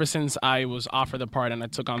 Ever since I was offered the part and I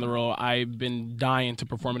took on the role, I've been dying to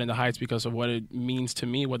perform it in the Heights because of what it means to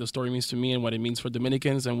me, what the story means to me, and what it means for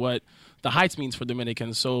Dominicans, and what the Heights means for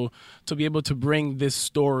Dominicans. So to be able to bring this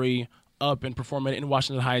story up and perform it in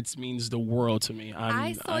Washington Heights means the world to me.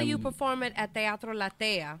 I saw you perform it at Teatro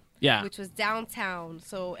Latea, Yeah. which was downtown.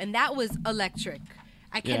 And that was electric.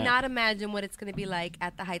 I Yeah. cannot imagine what it's going to be like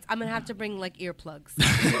at the Heights. I'm going to have to bring like earplugs.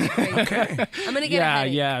 Okay. I'm going to get a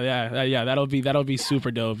headache. Yeah. That'll be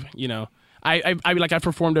super dope. You know, I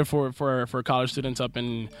performed it for college students up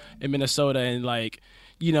in Minnesota, and like,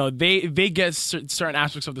 you know, they get certain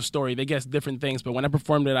aspects of the story. They get different things. But when I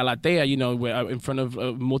performed it at Latea, you know, in front of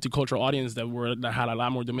a multicultural audience that had a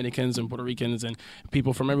lot more Dominicans and Puerto Ricans and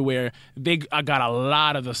people from everywhere, I got a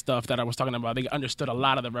lot of the stuff that I was talking about. They understood a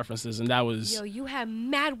lot of the references, and that was... Yo, you had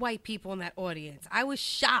mad white people in that audience. I was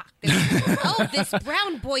shocked. Oh, this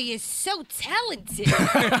brown boy is so talented. He's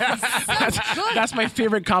so good. That's my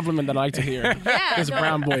favorite compliment that I like to hear. Yeah, This no.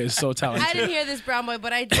 brown boy is so talented. I didn't hear this brown boy,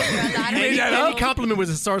 but I did hear a lot of Any compliment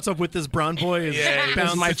was it starts off with this brown boy is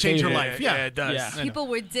bound my to change your favorite. life. Yeah, it does. Yeah. People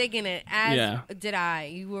were digging it, as Yeah. did I.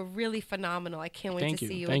 You were really phenomenal. I can't wait Thank to you.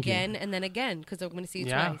 see you Thank you. again and then again because I'm going to see you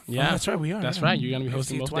Yeah, twice. yeah. Oh, that's right, we are. That's Yeah. right. You're gonna be We'll hosting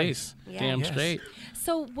see you both twice. days. Yeah. Damn Yes. straight.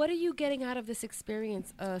 So, what are you getting out of this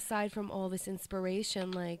experience aside from all this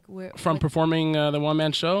inspiration? Like, From performing the one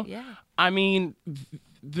man show. Yeah. I mean,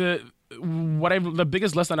 the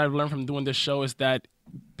biggest lesson I've learned from doing this show is that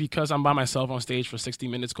because I'm by myself on stage for 60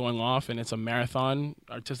 minutes going off, and it's a marathon,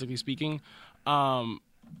 artistically speaking,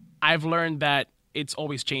 I've learned that it's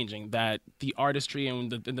always changing. That the artistry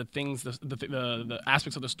and the things, the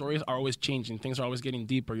aspects of the stories are always changing. Things are always getting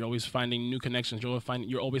deeper. You're always finding new connections.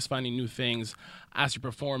 You're always finding new things as you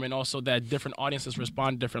perform, and also that different audiences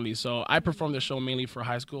respond differently. So I perform the show mainly for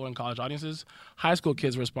high school and college audiences. High school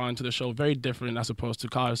kids respond to the show very different as opposed to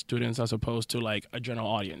college students, as opposed to like a general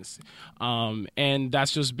audience. And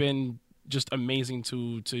that's just been amazing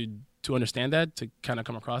to understand that, to kind of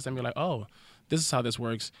come across and be like, oh, this is how this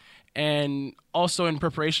works. And also in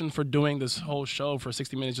preparation for doing this whole show for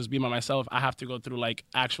 60 minutes, just being by myself, I have to go through like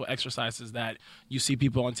actual exercises that you see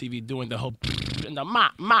people on TV doing, the whole and the ma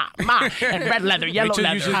and red leather, yellow Rachel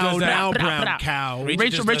leather. usually does the Al Brown cow.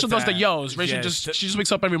 Rachel does the yos. Rachel she just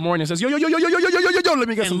wakes up every morning and says yo yo yo yo yo yo yo yo yo yo. Let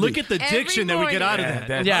me get some. And look at the diction that we get out of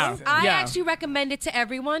that. Yeah, I actually recommend it to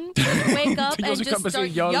everyone to wake up and just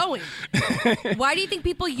start yoing. Why do you think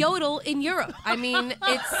people yodel in Europe? I mean,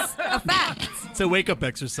 it's a fact. It's a wake up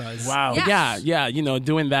exercise. Wow. Yes. Yeah. You know,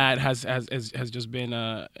 doing that has just been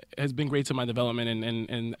has been great to my development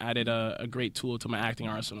and added a great tool to my acting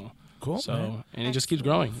arsenal. Cool. So man. And it just keeps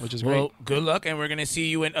growing, which is well, great. Good luck, and we're gonna see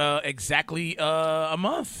you in exactly a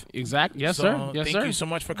month. Yes, so sir. Yes, thank sir. you so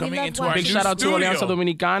much for coming into our big new shout out to studio. Alianza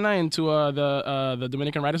Dominicana and to the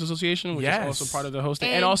Dominican Writers Association, which is also part of the hosting,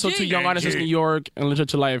 and also to Young Artists New York and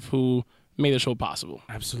Literature Life, who made the show possible.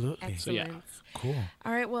 Absolutely. Excellent. So, yeah. Cool.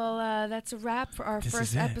 All right, well, that's a wrap for our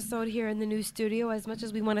first episode here in the new studio. As much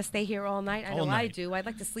as we want to stay here all night, I know I do. I'd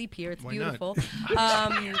like to sleep here. It's beautiful. A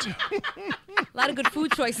lot of good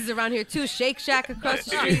food choices around here, too. Shake Shack across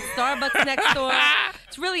the street, Starbucks next door.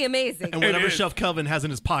 It's really amazing. And whatever Chef Kelvin has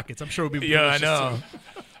in his pockets, I'm sure will be delicious. Yeah, I know.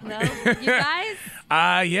 Well, you guys?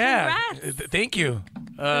 Yeah. Congrats. Thank you.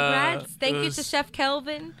 Congrats. Thank you to Chef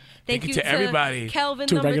Kelvin. Thank you to everybody. Kelvin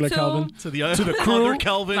To number regular 2. Kelvin. To the crew. Other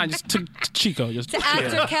Kelvin. Nah, just to Chico. Just To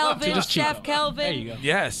actor Kelvin, just Chef Chico. Kelvin. There you go.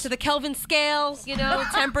 Yes. To the Kelvin scale,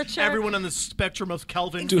 temperature. Everyone on the spectrum of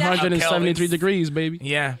Kelvin. 273 degrees, baby.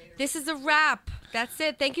 Yeah. This is a wrap. That's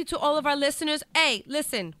it. Thank you to all of our listeners. Hey,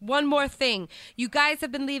 listen, one more thing. You guys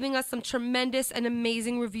have been leaving us some tremendous and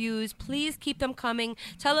amazing reviews. Please keep them coming.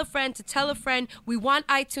 Tell a friend to tell a friend. We want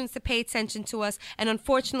iTunes to pay attention to us. And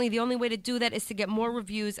unfortunately, the only way to do that is to get more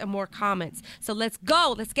reviews and more comments. So let's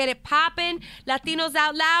go. Let's get it popping. Latinos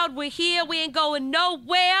Out Loud. We're here. We ain't going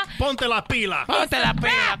nowhere. Ponte la pila. Ponte la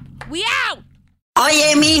pila. We out.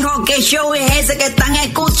 Oye, mijo, ¿qué show es ese que están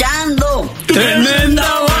escuchando? ¡Tremenda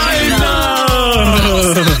Vaina!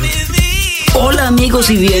 Hola amigos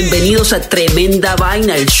y bienvenidos a Tremenda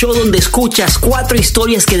Vaina, el show donde escuchas 4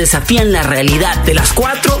 historias que desafían la realidad. De las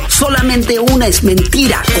 4, solamente una es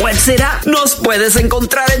mentira. ¿Cuál será? Nos puedes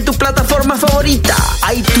encontrar en tu plataforma favorita: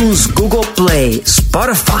 iTunes, Google Play,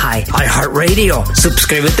 Spotify, iHeartRadio.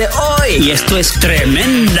 Suscríbete hoy. Y esto es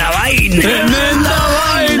Tremenda Vaina. ¡Tremenda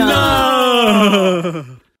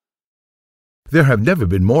Vaina! There have never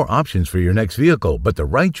been more options for your next vehicle, but the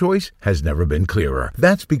right choice has never been clearer.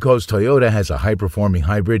 That's because Toyota has a high-performing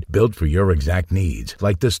hybrid built for your exact needs,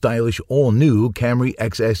 like the stylish all-new Camry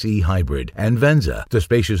XSE Hybrid and Venza, the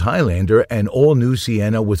spacious Highlander and all-new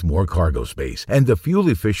Sienna with more cargo space, and the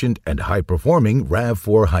fuel-efficient and high-performing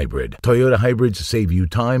RAV4 Hybrid. Toyota hybrids save you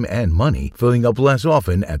time and money, filling up less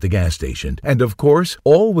often at the gas station. And of course,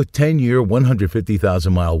 all with 10-year,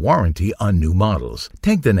 150,000-mile warranty on new models.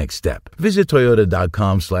 Take the next step. Visit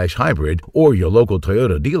Toyota.com/hybrid or your local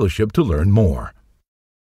Toyota dealership to learn more.